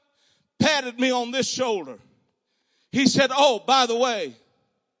up, patted me on this shoulder. He said, oh, by the way,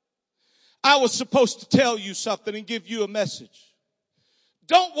 I was supposed to tell you something and give you a message.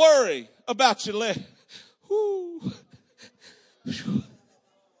 Don't worry about your leg. Whew.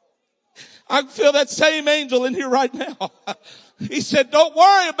 I can feel that same angel in here right now. He said, don't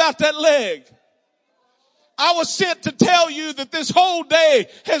worry about that leg. I was sent to tell you that this whole day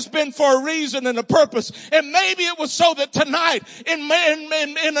has been for a reason and a purpose. And maybe it was so that tonight in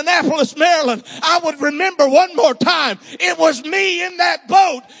Annapolis, Maryland, I would remember one more time. It was me in that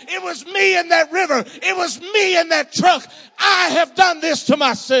boat. It was me in that river. It was me in that truck. I have done this to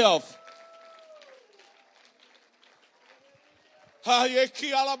myself.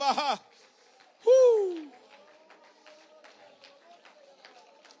 Woo.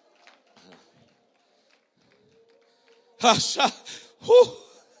 Ha.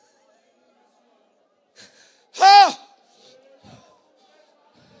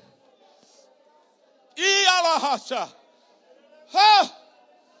 Ha.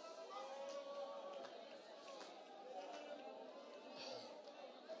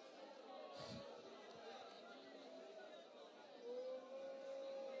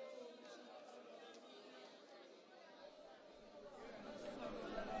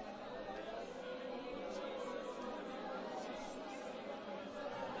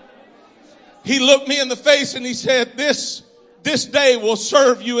 He looked me in the face and he said, this day will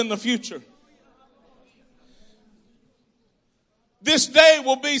serve you in the future. This day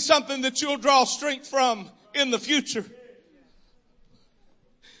will be something that you'll draw strength from in the future.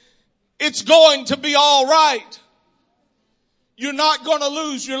 It's going to be all right. You're not going to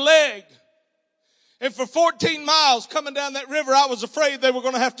lose your leg. And for 14 miles coming down that river, I was afraid they were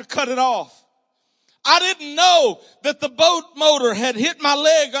going to have to cut it off. I didn't know that the boat motor had hit my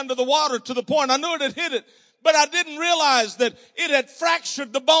leg under the water to the point. I knew it had hit it, but I didn't realize that it had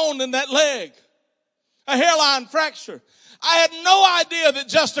fractured the bone in that leg. A hairline fracture. I had no idea that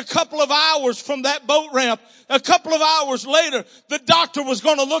just a couple of hours from that boat ramp, a couple of hours later, the doctor was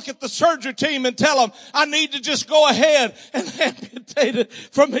going to look at the surgery team and tell them, I need to just go ahead and amputate it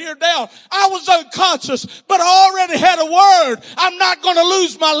from here down. I was unconscious, but I already had a word. I'm not going to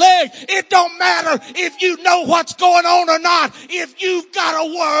lose my leg. It don't matter if you know what's going on or not, if you've got a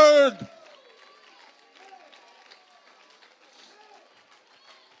word.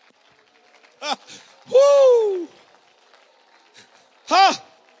 Woo! Ha!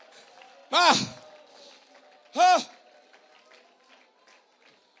 Ah! Ha!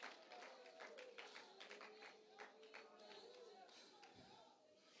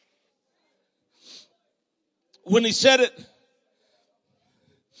 When he said it,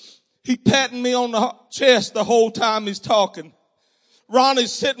 he patting me on the chest the whole time he's talking.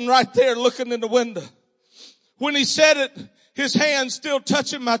 Ronnie's sitting right there looking in the window. When he said it, his hand still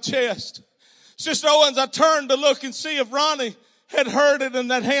touching my chest. Sister Owens, I turned to look and see if Ronnie had heard it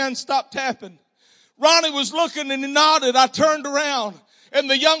and that hand stopped tapping. Ronnie was looking and he nodded. I turned around and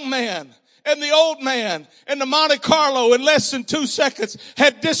the young man and the old man and the Monte Carlo in less than 2 seconds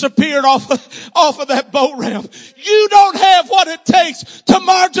had disappeared off of that boat ramp. You don't have what it takes to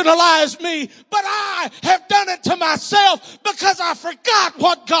marginalize me, but I have done it to myself because I forgot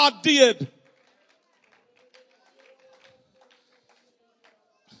what God did.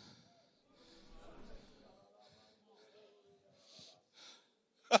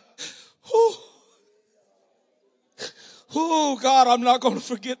 Oh, God, I'm not going to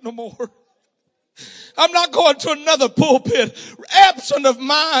forget no more. I'm not going to another pulpit absent of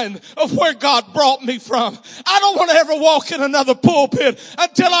mind of where God brought me from. I don't want to ever walk in another pulpit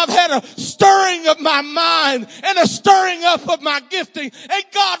until I've had a stirring of my mind and a stirring up of my gifting and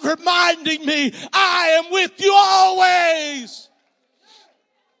God reminding me I am with you always.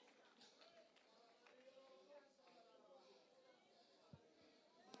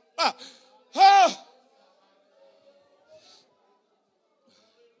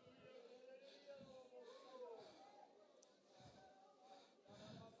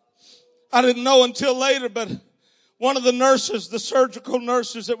 I didn't know until later, but one of the nurses, the surgical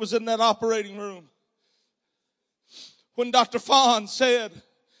nurses that was in that operating room, when Dr. Fawn said,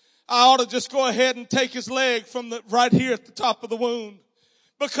 I ought to just go ahead and take his leg from right here at the top of the wound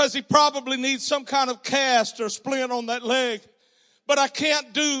because he probably needs some kind of cast or splint on that leg. But I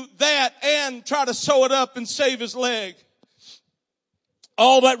can't do that and try to sew it up and save his leg.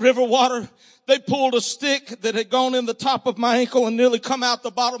 All that river water, they pulled a stick that had gone in the top of my ankle and nearly come out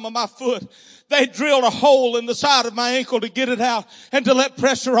the bottom of my foot. They drilled a hole in the side of my ankle to get it out and to let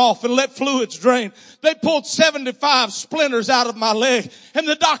pressure off and let fluids drain. They pulled 75 splinters out of my leg. And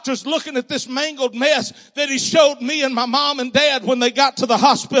the doctor's looking at this mangled mess that he showed me and my mom and dad when they got to the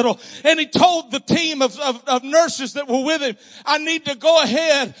hospital. And he told the team of nurses that were with him, I need to go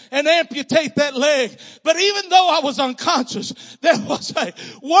ahead and amputate that leg. But even though I was unconscious, there was a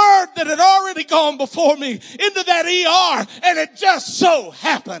word that had already gone before me into that ER, and it just so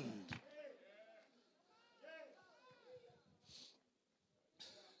happened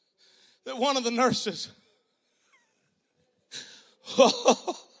that one of the nurses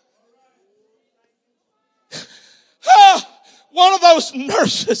one of those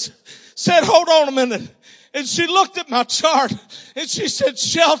nurses said, hold on a minute. And she looked at my chart and she said,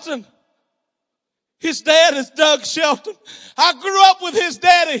 Shelton, his dad is Doug Shelton. I grew up with his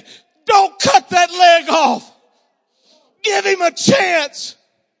daddy. Don't cut that leg off. Give him a chance.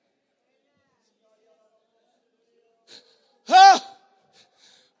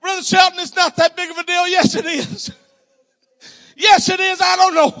 Brother Shelton, it's not that big of a deal. Yes, it is. Yes, it is. I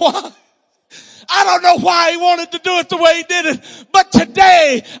don't know why. I don't know why he wanted to do it the way he did it. But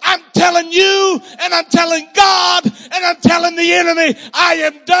today, I'm telling you, and I'm telling God, and I'm telling the enemy, I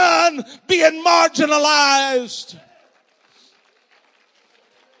am done being marginalized.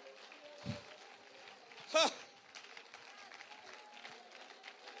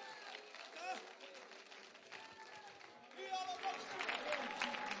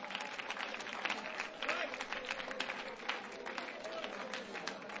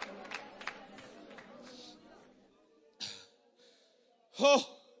 Oh,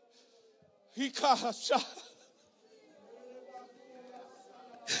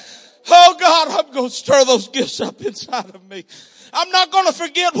 oh God, I'm going to stir those gifts up inside of me. I'm not going to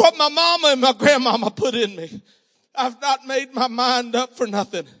forget what my mama and my grandmama put in me. I've not made my mind up for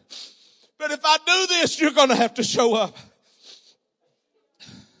nothing. But if I do this, you're going to have to show up.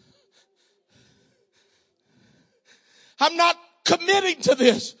 I'm not committing to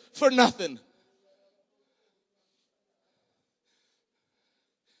this for nothing.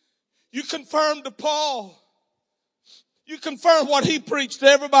 You confirmed to Paul. You confirmed what he preached to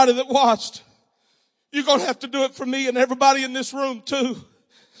everybody that watched. You're going to have to do it for me and everybody in this room too.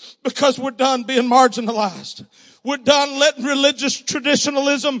 Because we're done being marginalized. We're done letting religious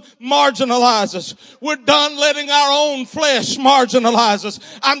traditionalism marginalize us. We're done letting our own flesh marginalize us.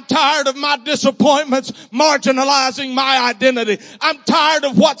 I'm tired of my disappointments marginalizing my identity. I'm tired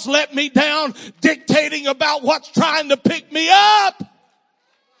of what's let me down dictating about what's trying to pick me up.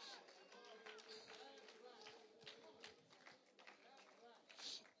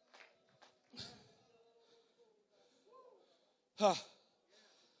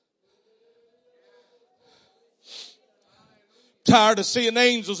 Tired of seeing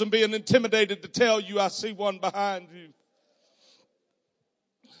angels and being intimidated to tell you I see one behind you.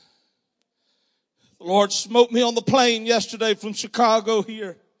 The Lord smote me on the plane yesterday from Chicago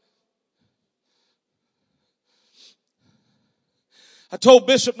here. I told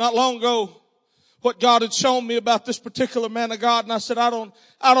Bishop not long ago what God had shown me about this particular man of God, and I said, I don't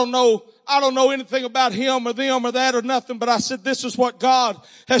know anything about him or them or that or nothing, but I said, this is what God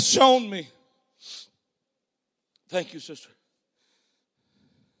has shown me. Thank you, sister.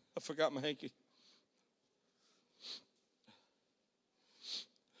 I forgot my hanky.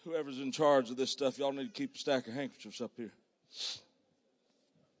 Whoever's in charge of this stuff, y'all need to keep a stack of handkerchiefs up here.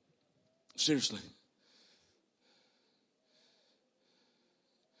 Seriously.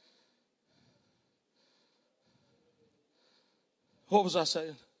 What was I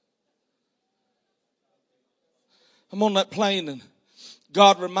saying? I'm on that plane and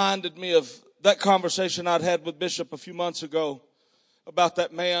God reminded me of that conversation I'd had with Bishop a few months ago about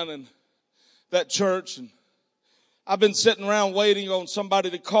that man and that church. And I've been sitting around waiting on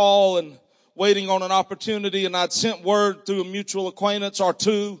somebody to call and waiting on an opportunity, and I'd sent word through a mutual acquaintance or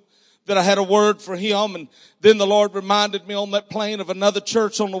two that I had a word for him. And then the Lord reminded me on that plane of another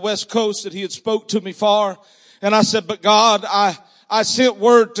church on the West Coast that he had spoke to me for. And I said, but God, I sent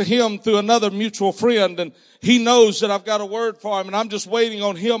word to him through another mutual friend, and he knows that I've got a word for him, and I'm just waiting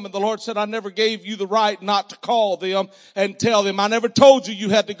on him. And the Lord said, I never gave you the right not to call them and tell them. I never told you you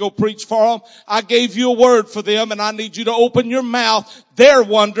had to go preach for them. I gave you a word for them, and I need you to open your mouth. They're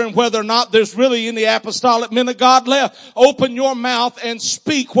wondering whether or not there's really any apostolic men of God left. Open your mouth and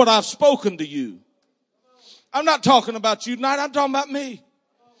speak what I've spoken to you. I'm not talking about you tonight. I'm talking about me.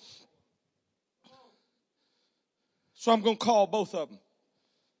 So I'm going to call both of them.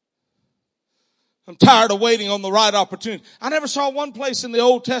 I'm tired of waiting on the right opportunity. I never saw one place in the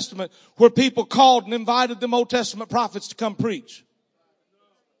Old Testament where people called and invited them Old Testament prophets to come preach.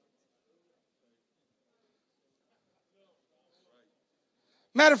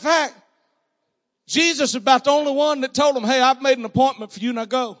 Matter of fact, Jesus is about the only one that told them, hey, I've made an appointment for you, now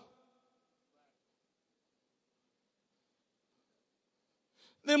go.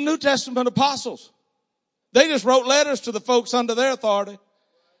 Them New Testament apostles, they just wrote letters to the folks under their authority.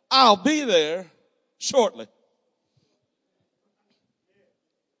 I'll be there shortly.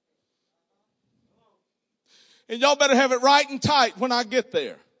 And y'all better have it right and tight when I get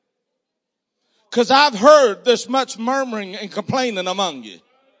there. Because I've heard this much murmuring and complaining among you.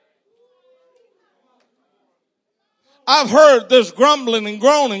 I've heard there's grumbling and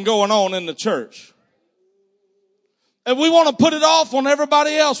groaning going on in the church. And we want to put it off on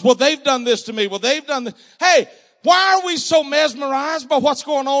everybody else. Well, they've done this to me. Well, they've done this. Hey, why are we so mesmerized by what's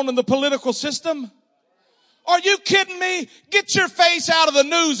going on in the political system? Are you kidding me? Get your face out of the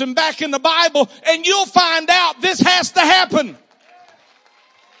news and back in the Bible and you'll find out this has to happen.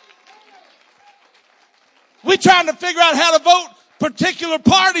 We're trying to figure out how to vote particular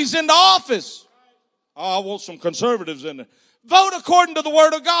parties into office. Oh, I want some conservatives in there. Vote according to the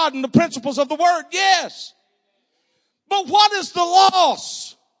Word of God and the principles of the Word, yes. But what is the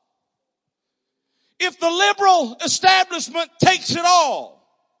loss? If the liberal establishment takes it all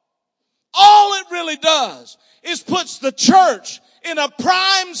it really does is puts the church in a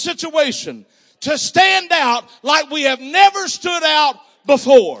prime situation to stand out like we have never stood out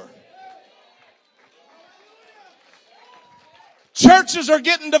before. Churches are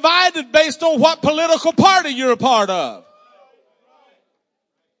getting divided based on what political party you're a part of.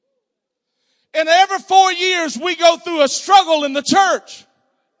 And every 4 years we go through a struggle in the church.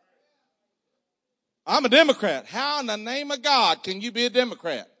 I'm a Democrat. How in the name of God can you be a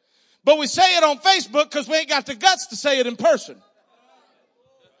Democrat? But we say it on Facebook because we ain't got the guts to say it in person.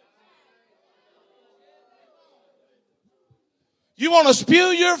 You want to spew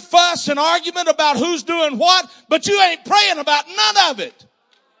your fuss and argument about who's doing what, but you ain't praying about none of it.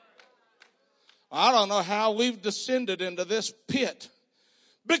 I don't know how we've descended into this pit.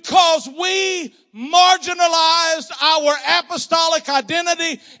 Because we marginalized our apostolic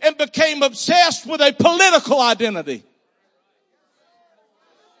identity and became obsessed with a political identity.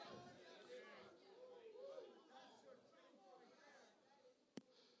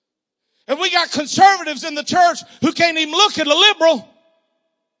 And we got conservatives in the church who can't even look at a liberal.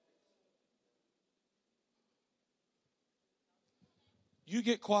 You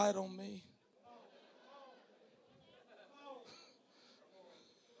get quiet on me.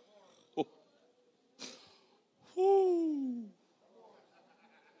 Woo.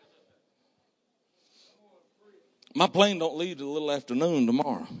 My plane don't leave till a little afternoon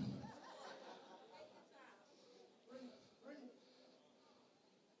tomorrow.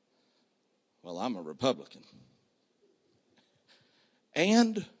 Well, I'm a Republican.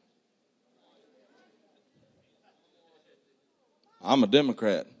 And I'm a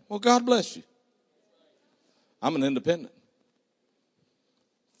Democrat. Well, God bless you. I'm an independent.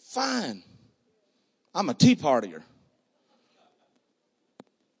 Fine. I'm a Tea Partier.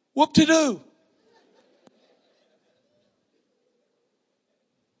 Whoop-de-doo.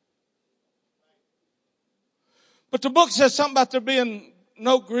 But the book says something about there being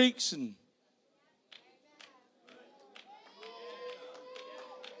no Greeks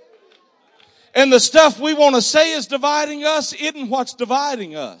and the stuff we want to say is dividing us isn't what's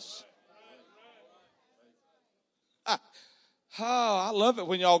dividing us. Oh, I love it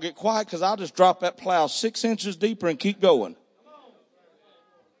when y'all get quiet because I'll just drop that plow 6 inches deeper and keep going.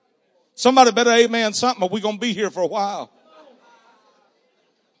 Somebody better amen something or we're going to be here for a while.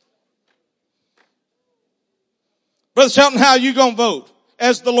 Brother Shelton, how are you going to vote?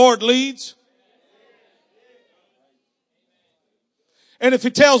 As the Lord leads? And if he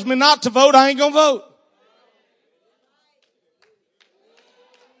tells me not to vote, I ain't going to vote.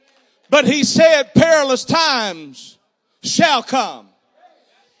 But he said perilous times shall come.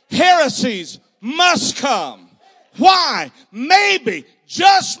 Heresies must come. Why? Maybe,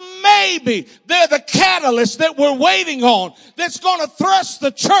 just maybe, they're the catalyst that we're waiting on that's going to thrust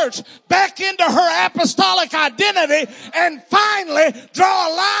the church back into her apostolic identity and finally draw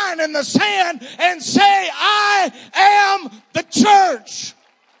a line in the sand and say, I am the church.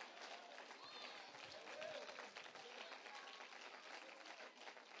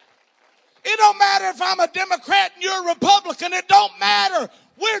 It don't matter if I'm a Democrat and you're a Republican. It don't matter.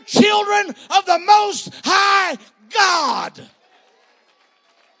 We're children of the Most High God.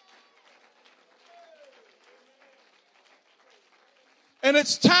 And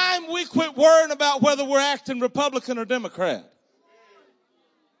it's time we quit worrying about whether we're acting Republican or Democrat.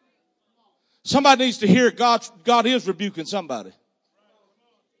 Somebody needs to hear God is rebuking somebody.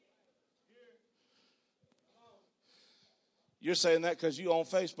 You're saying that because you on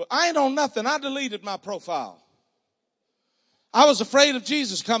Facebook. I ain't on nothing. I deleted my profile. I was afraid of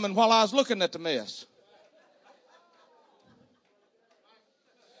Jesus coming while I was looking at the mess.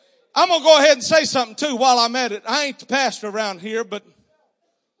 I'm going to go ahead and say something too while I'm at it. I ain't the pastor around here, but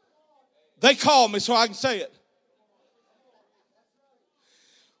they call me so I can say it.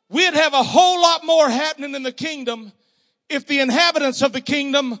 We'd have a whole lot more happening in the kingdom if the inhabitants of the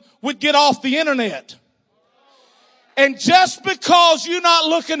kingdom would get off the internet. And just because you're not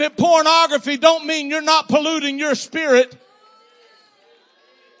looking at pornography don't mean you're not polluting your spirit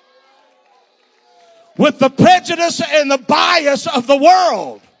with the prejudice and the bias of the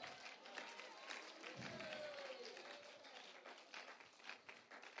world.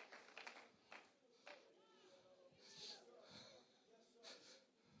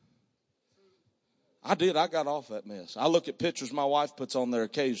 I did. I got off that mess. I look at pictures my wife puts on there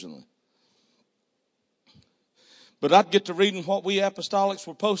occasionally. But I'd get to reading what we apostolics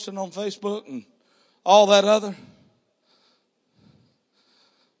were posting on Facebook and all that other.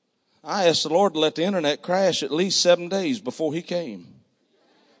 I asked the Lord to let the internet crash at least 7 days before he came.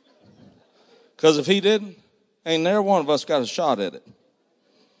 Because if he didn't, ain't there one of us got a shot at it.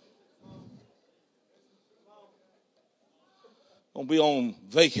 Gonna be on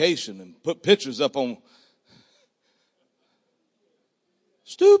vacation and put pictures up on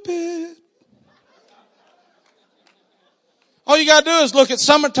stupid. All you got to do is look at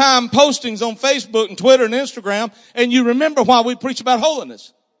summertime postings on Facebook and Twitter and Instagram, and you remember why we preach about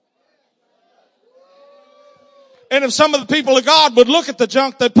holiness. And if some of the people of God would look at the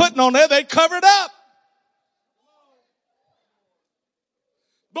junk they're putting on there, they'd cover it up.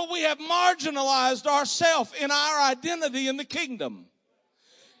 But we have marginalized ourselves in our identity in the kingdom.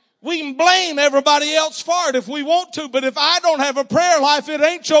 We can blame everybody else for it if we want to, but if I don't have a prayer life, it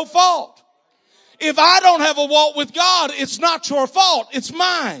ain't your fault. If I don't have a walk with God, it's not your fault. It's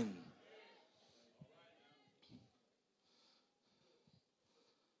mine.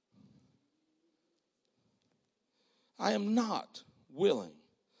 I am not willing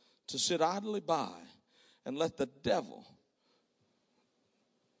to sit idly by and let the devil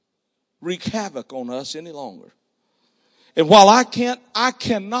wreak havoc on us any longer. And while I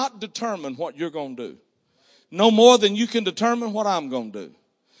cannot determine what you're going to do, no more than you can determine what I'm going to do.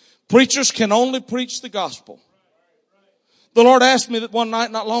 Preachers can only preach the gospel. The Lord asked me that one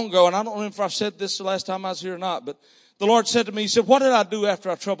night not long ago, and I don't remember if I said this the last time I was here or not, but the Lord said to me, he said, what did I do after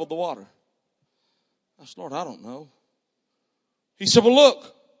I troubled the water? I said, Lord, I don't know. He said, well,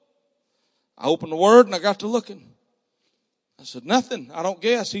 look. I opened the word and I got to looking. I said, nothing. I don't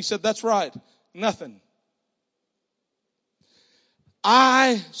guess. He said, that's right. Nothing.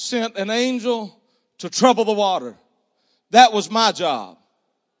 I sent an angel to trouble the water. That was my job.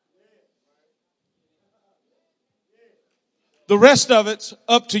 The rest of it's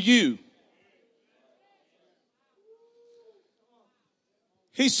up to you.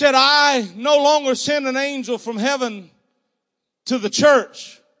 He said, I no longer send an angel from heaven to the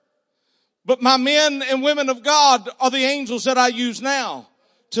church, but my men and women of God are the angels that I use now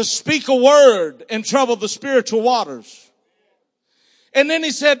to speak a word and trouble the spiritual waters. And then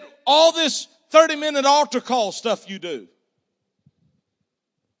he said, all this 30-minute altar call stuff you do.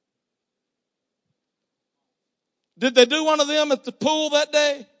 Did they do one of them at the pool that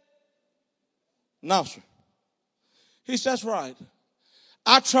day? No, sir. He said, that's right.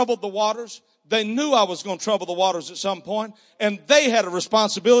 I troubled the waters. They knew I was going to trouble the waters at some point, and they had a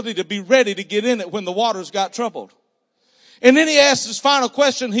responsibility to be ready to get in it when the waters got troubled. And then he asked his final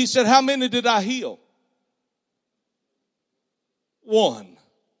question. He said, how many did I heal? One.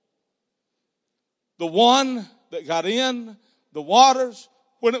 The one that got in the waters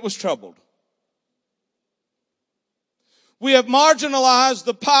when it was troubled. We have marginalized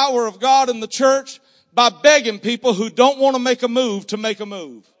the power of God in the church by begging people who don't want to make a move to make a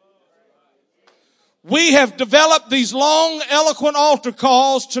move. We have developed these long, eloquent altar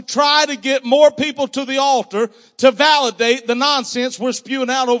calls to try to get more people to the altar to validate the nonsense we're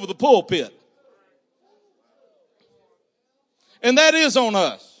spewing out over the pulpit. And that is on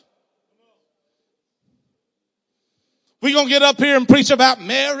us. We're going to get up here and preach about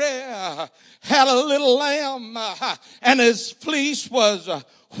Mary had a little lamb and his fleece was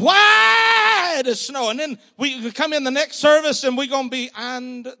white as snow. And then we come in the next service and we're going to be,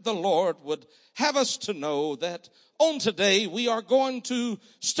 and the Lord would have us to know that on today we are going to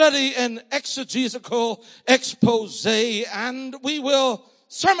study an exegetical expose and we will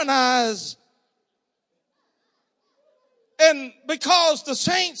sermonize. And because the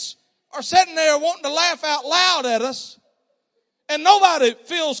saints are sitting there wanting to laugh out loud at us, and nobody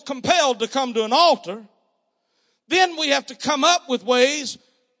feels compelled to come to an altar, then we have to come up with ways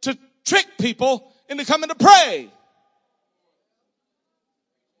to trick people into coming to pray.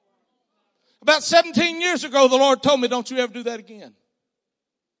 About 17 years ago, the Lord told me, don't you ever do that again.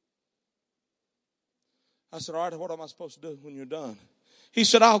 I said, all right, what am I supposed to do when you're done? He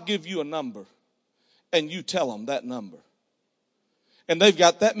said, I'll give you a number, and you tell them that number. And they've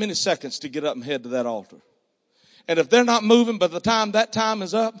got that many seconds to get up and head to that altar. And if they're not moving by the time that time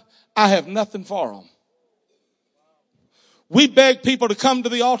is up, I have nothing for them. We beg people to come to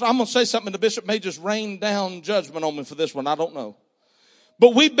the altar. I'm going to say something, the bishop may just rain down judgment on me for this one. I don't know.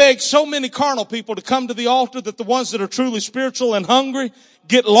 But we beg so many carnal people to come to the altar that the ones that are truly spiritual and hungry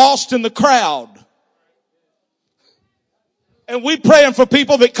get lost in the crowd. And we praying for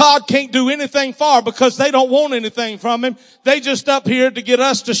people that God can't do anything for because they don't want anything from him. They just up here to get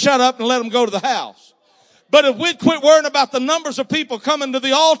us to shut up and let them go to the house. But if we'd quit worrying about the numbers of people coming to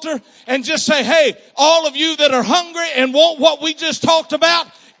the altar and just say, hey, all of you that are hungry and want what we just talked about,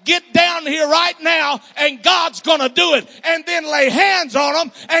 get down here right now and God's going to do it. And then lay hands on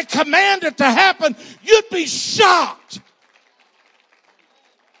them and command it to happen. You'd be shocked.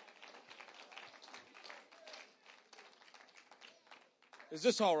 Is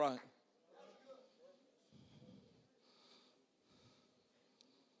this all right?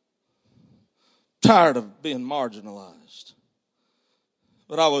 Tired of being marginalized.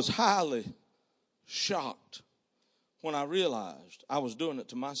 But I was highly shocked when I realized I was doing it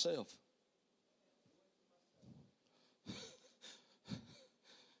to myself.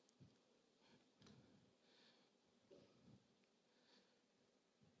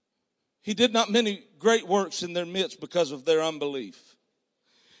 He did not many great works in their midst because of their unbelief.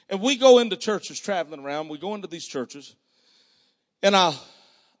 And we go into churches traveling around. We go into these churches. And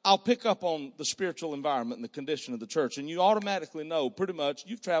I'll pick up on the spiritual environment and the condition of the church. And you automatically know pretty much,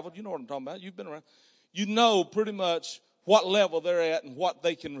 you've traveled, you know what I'm talking about, you've been around. You know pretty much what level they're at and what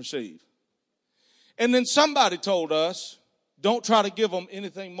they can receive. And then somebody told us, don't try to give them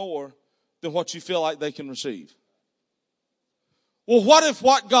anything more than what you feel like they can receive. Well, what if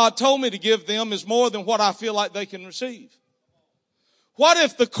what God told me to give them is more than what I feel like they can receive? What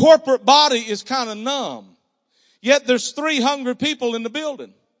if the corporate body is kind of numb, yet there's 3 hungry people in the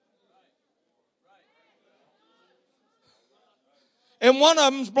building? And one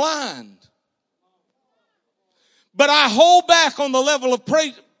of them's blind. But I hold back on the level of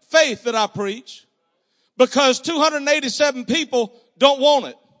faith that I preach because 287 people don't want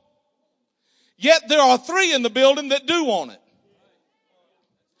it. Yet there are 3 in the building that do want it.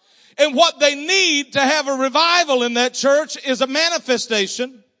 And what they need to have a revival in that church is a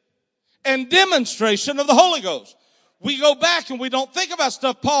manifestation and demonstration of the Holy Ghost. We go back and we don't think about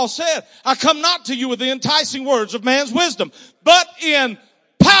stuff Paul said. I come not to you with the enticing words of man's wisdom, but in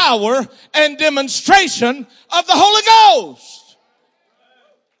power and demonstration of the Holy Ghost.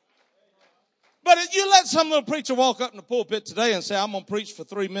 But if you let some little preacher walk up in the pulpit today and say, I'm going to preach for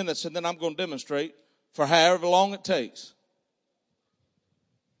 3 minutes and then I'm going to demonstrate for however long it takes.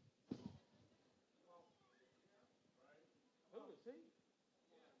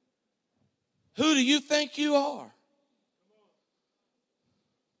 Who do you think you are?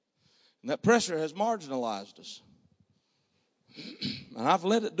 And that pressure has marginalized us. And I've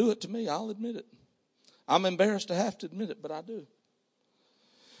let it do it to me. I'll admit it. I'm embarrassed to have to admit it, but I do.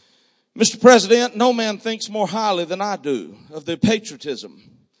 Mr. President, no man thinks more highly than I do of the patriotism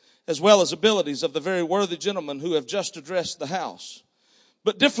as well as abilities of the very worthy gentlemen who have just addressed the House.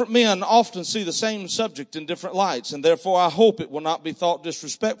 But different men often see the same subject in different lights, and therefore I hope it will not be thought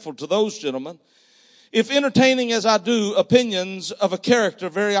disrespectful to those gentlemen if entertaining as I do opinions of a character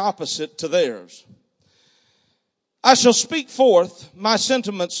very opposite to theirs. I shall speak forth my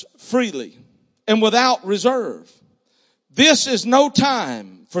sentiments freely and without reserve. This is no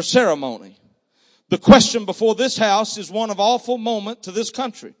time for ceremony. The question before this house is one of awful moment to this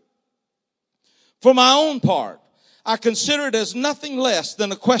country. For my own part, I consider it as nothing less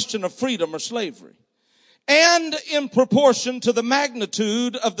than a question of freedom or slavery. And in proportion to the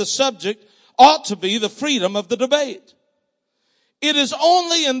magnitude of the subject ought to be the freedom of the debate. It is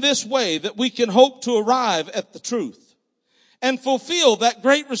only in this way that we can hope to arrive at the truth and fulfill that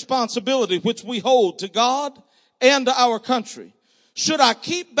great responsibility which we hold to God and to our country. Should I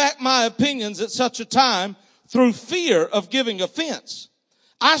keep back my opinions at such a time through fear of giving offense,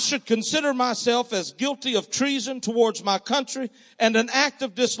 I should consider myself as guilty of treason towards my country and an act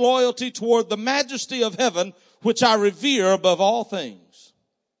of disloyalty toward the majesty of heaven, which I revere above all things,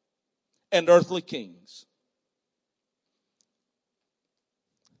 and earthly kings.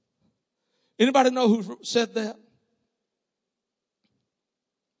 Anybody know who said that?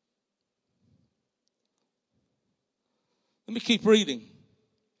 Let me keep reading.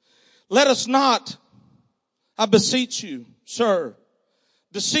 Let us not, I beseech you, sir,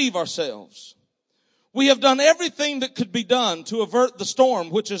 deceive ourselves. We have done everything that could be done to avert the storm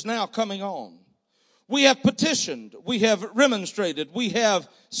which is now coming on. We have petitioned, we have remonstrated, we have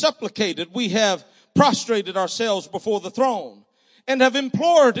supplicated, we have prostrated ourselves before the throne, and have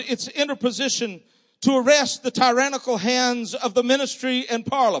implored its interposition to arrest the tyrannical hands of the ministry and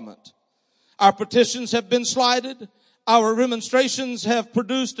parliament. Our petitions have been slighted. Our remonstrations have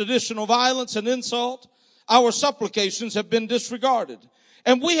produced additional violence and insult. Our supplications have been disregarded.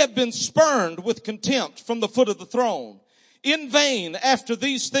 And we have been spurned with contempt from the foot of the throne. In vain, after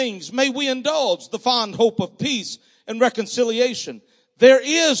these things, may we indulge the fond hope of peace and reconciliation. There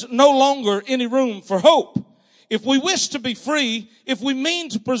is no longer any room for hope. If we wish to be free, if we mean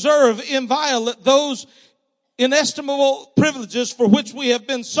to preserve inviolate those inestimable privileges for which we have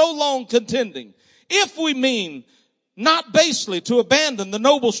been so long contending, if we mean not basely to abandon the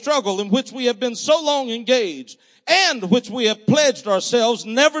noble struggle in which we have been so long engaged, and which we have pledged ourselves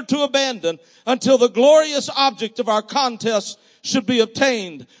never to abandon until the glorious object of our contest should be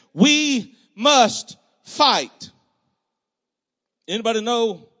obtained, we must fight. Anybody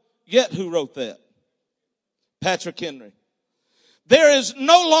know yet who wrote that? Patrick Henry. There is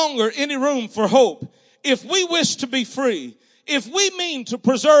no longer any room for hope. If we wish to be free, if we mean to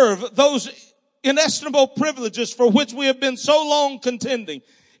preserve those inestimable privileges for which we have been so long contending,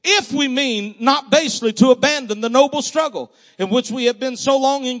 if we mean not basely to abandon the noble struggle in which we have been so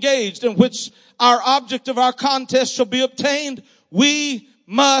long engaged, in which our object of our contest shall be obtained, we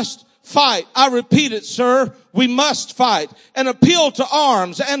must fight. I repeat it, sir. We must fight. An appeal to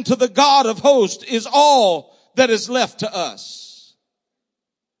arms and to the God of hosts is all that is left to us.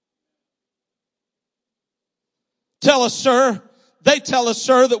 Tell us, sir. They tell us,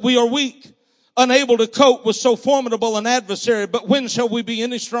 sir, that we are weak, unable to cope with so formidable an adversary. But when shall we be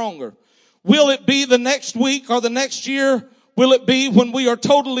any stronger? Will it be the next week or the next year? Will it be when we are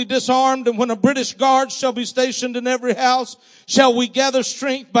totally disarmed and when a British guard shall be stationed in every house? Shall we gather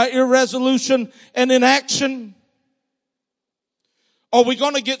strength by irresolution and inaction? Are we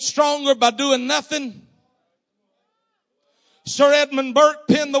going to get stronger by doing nothing? Sir Edmund Burke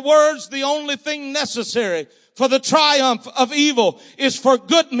penned the words, the only thing necessary for the triumph of evil is for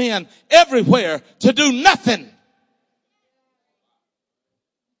good men everywhere to do nothing.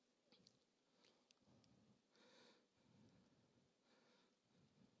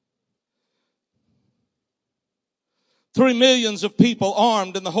 Three millions of people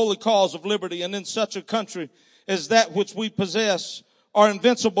armed in the holy cause of liberty, and in such a country as that which we possess, are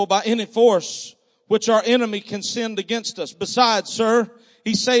invincible by any force which our enemy can send against us. Besides, sir,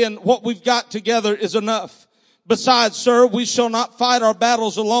 he's saying what we've got together is enough. Besides, sir, we shall not fight our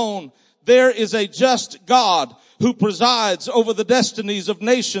battles alone. There is a just God who presides over the destinies of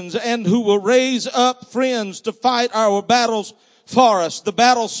nations and who will raise up friends to fight our battles for us. The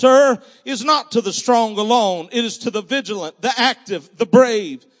battle, sir, is not to the strong alone. It is to the vigilant, the active, the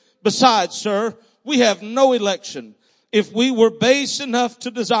brave. Besides, sir, we have no election. If we were base enough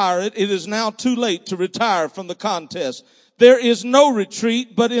to desire it, it is now too late to retire from the contest. There is no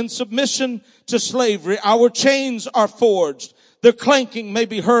retreat, but in submission to slavery, our chains are forged. Their clanking may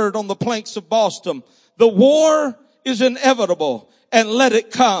be heard on the planks of Boston. The war is inevitable, and let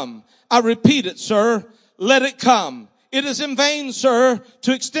it come. I repeat it, sir. Let it come. It is in vain, sir,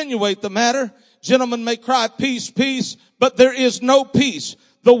 to extenuate the matter. Gentlemen may cry peace, peace, but there is no peace.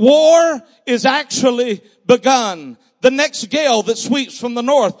 The war is actually begun. The next gale that sweeps from the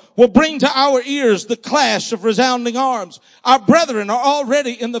north will bring to our ears the clash of resounding arms. Our brethren are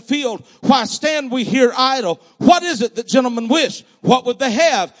already in the field. Why stand we here idle? What is it that gentlemen wish? What would they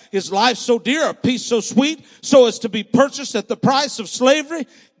have? Is life so dear, or peace so sweet, so as to be purchased at the price of slavery?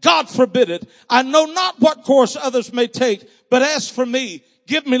 God forbid it. I know not what course others may take, but as for me,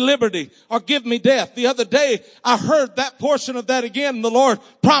 give me liberty or give me death. The other day, I heard that portion of that again, and the Lord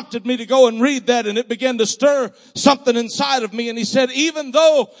prompted me to go and read that, and it began to stir something inside of me. And he said, even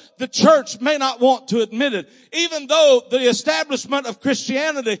though the church may not want to admit it, even though the establishment of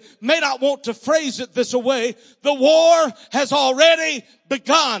Christianity may not want to phrase it this way, the war has already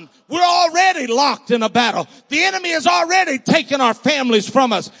begun. We're already locked in a battle. The enemy has already taken our families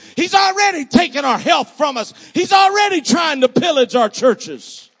from us. He's already taken our health from us. He's already trying to pillage our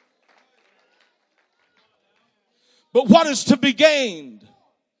churches. But what is to be gained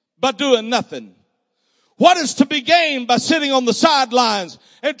by doing nothing? What is to be gained by sitting on the sidelines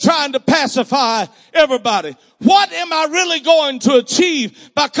and trying to pacify everybody? What am I really going to achieve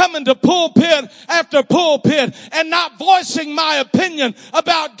by coming to pulpit after pulpit and not voicing my opinion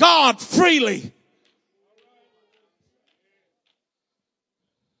about God freely?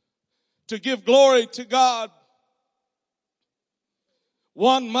 to give glory to God,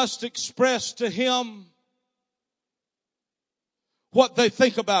 one must express to Him what they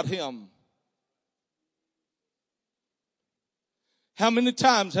think about Him. How many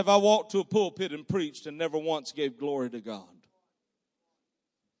times have I walked to a pulpit and preached and never once gave glory to God?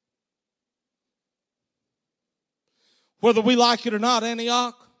 Whether we like it or not,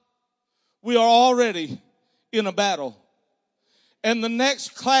 Antioch, we are already in a battle. And the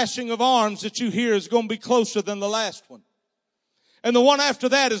next clashing of arms that you hear is going to be closer than the last one. And the one after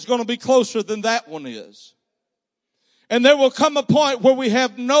that is going to be closer than that one is. And there will come a point where we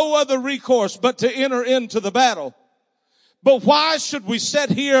have no other recourse but to enter into the battle. But why should we sit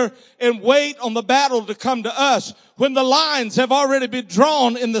here and wait on the battle to come to us when the lines have already been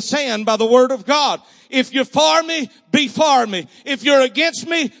drawn in the sand by the word of God? If you're for me, be for me. If you're against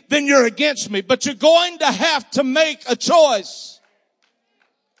me, then you're against me. But you're going to have to make a choice.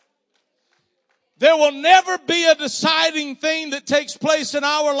 There will never be a deciding thing that takes place in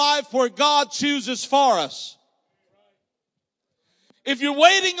our life where God chooses for us. If you're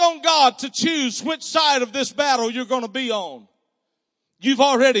waiting on God to choose which side of this battle you're going to be on, you've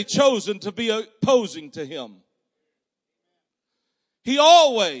already chosen to be opposing to Him. He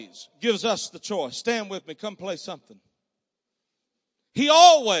always gives us the choice. Stand with me. Come play something. He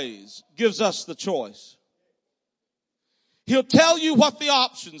always gives us the choice. He'll tell you what the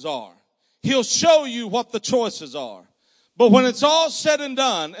options are. He'll show you what the choices are. But when it's all said and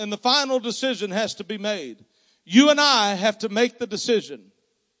done and the final decision has to be made, you and I have to make the decision.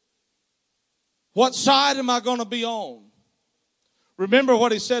 What side am I going to be on? Remember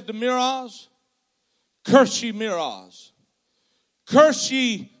what He said to Miraz? Curse ye Miraz. Curse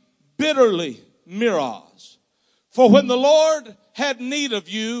ye bitterly Miraz. For when the Lord had need of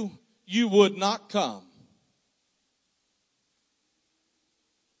you, you would not come.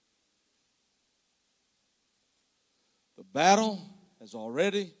 The battle has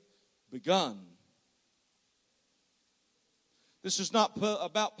already begun. This is not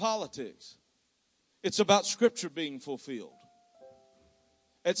about politics. It's about Scripture being fulfilled.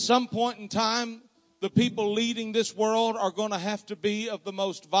 At some point in time, the people leading this world are going to have to be of the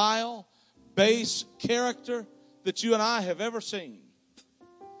most vile, base character that you and I have ever seen.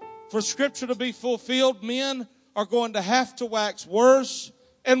 For Scripture to be fulfilled, men are going to have to wax worse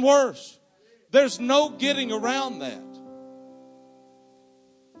and worse. There's no getting around that.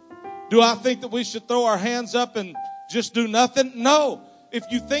 Do I think that we should throw our hands up and just do nothing? No. If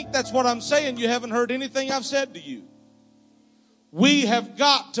you think that's what I'm saying, you haven't heard anything I've said to you. We have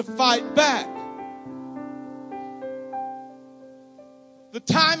got to fight back. The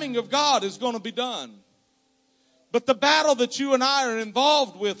timing of God is going to be done. But the battle that you and I are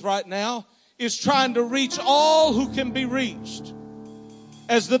involved with right now is trying to reach all who can be reached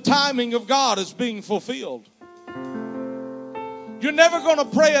as the timing of God is being fulfilled. You're never going to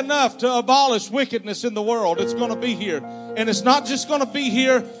pray enough to abolish wickedness in the world. It's going to be here. And it's not just going to be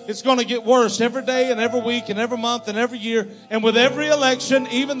here. It's going to get worse every day and every week and every month and every year. And with every election,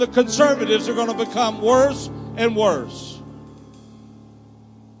 even the conservatives are going to become worse and worse.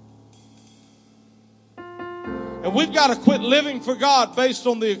 And we've got to quit living for God based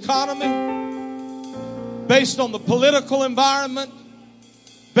on the economy, based on the political environment,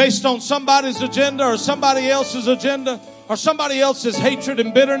 based on somebody's agenda or somebody else's agenda, or somebody else's hatred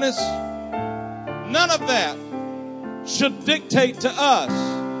and bitterness. None of that should dictate to us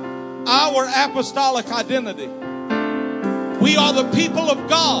our apostolic identity. We are the people of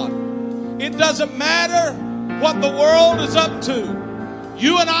God. It doesn't matter what the world is up to.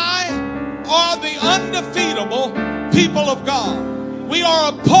 You and I are the undefeatable people of God. We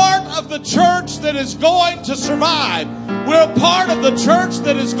are a part of the church that is going to survive. We're a part of the church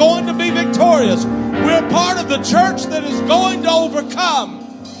that is going to be victorious. We're a part of the church that is going to overcome.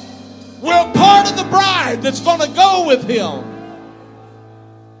 We're a part of the bride that's going to go with Him.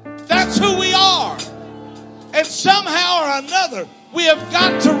 That's who we are. And somehow or another, we have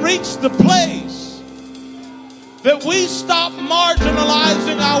got to reach the place that we stop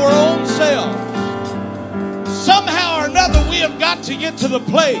marginalizing our own selves. Somehow or another, we have got to get to the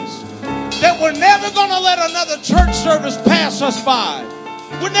place that we're never going to let another church service pass us by.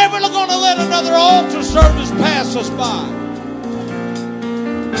 We're never going to let another altar service pass us by.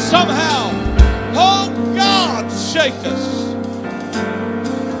 Somehow, oh God, shake us.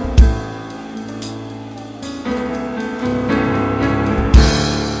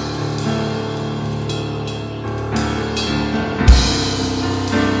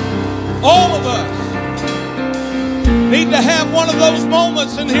 All of us need to have one of those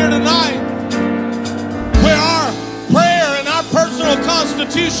moments in here tonight where our prayer and our personal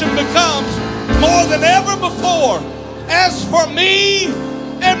constitution becomes more than ever before, as for me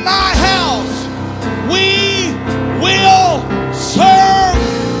and my house, we will serve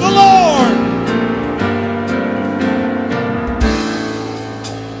the Lord.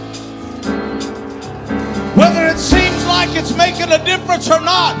 Whether it seems like it's making a difference or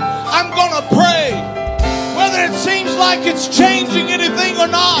not, I'm going to pray. Whether it seems like it's changing anything or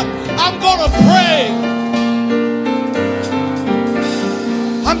not, I'm going to pray.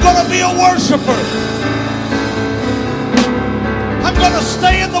 I'm going to be a worshiper. I'm going to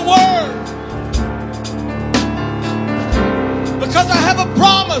stay in the Word. Because I have a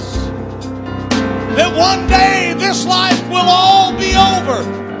promise that one day this life will all be over.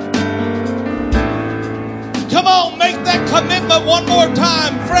 Come on, make that commitment one more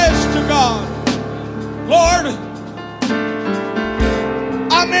time, fresh to God. Lord,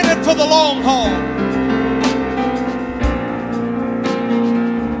 I'm in it for the long haul.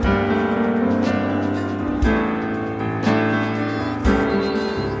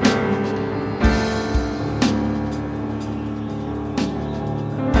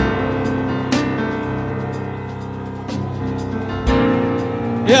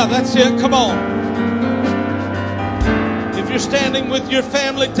 Yeah, that's it. Come on. If you're standing with your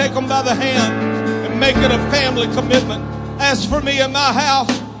family, take them by the hand. Make it a family commitment. As for me and my house,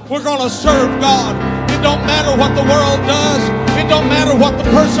 we're going to serve God. It don't matter what the world does. It don't matter what the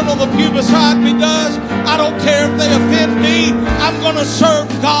person on the pew beside me does. I don't care if they offend me. I'm going to serve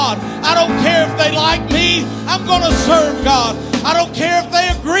God. I don't care if they like me. I'm going to serve God. I don't care if they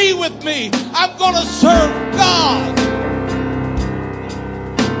agree with me. I'm going to serve God.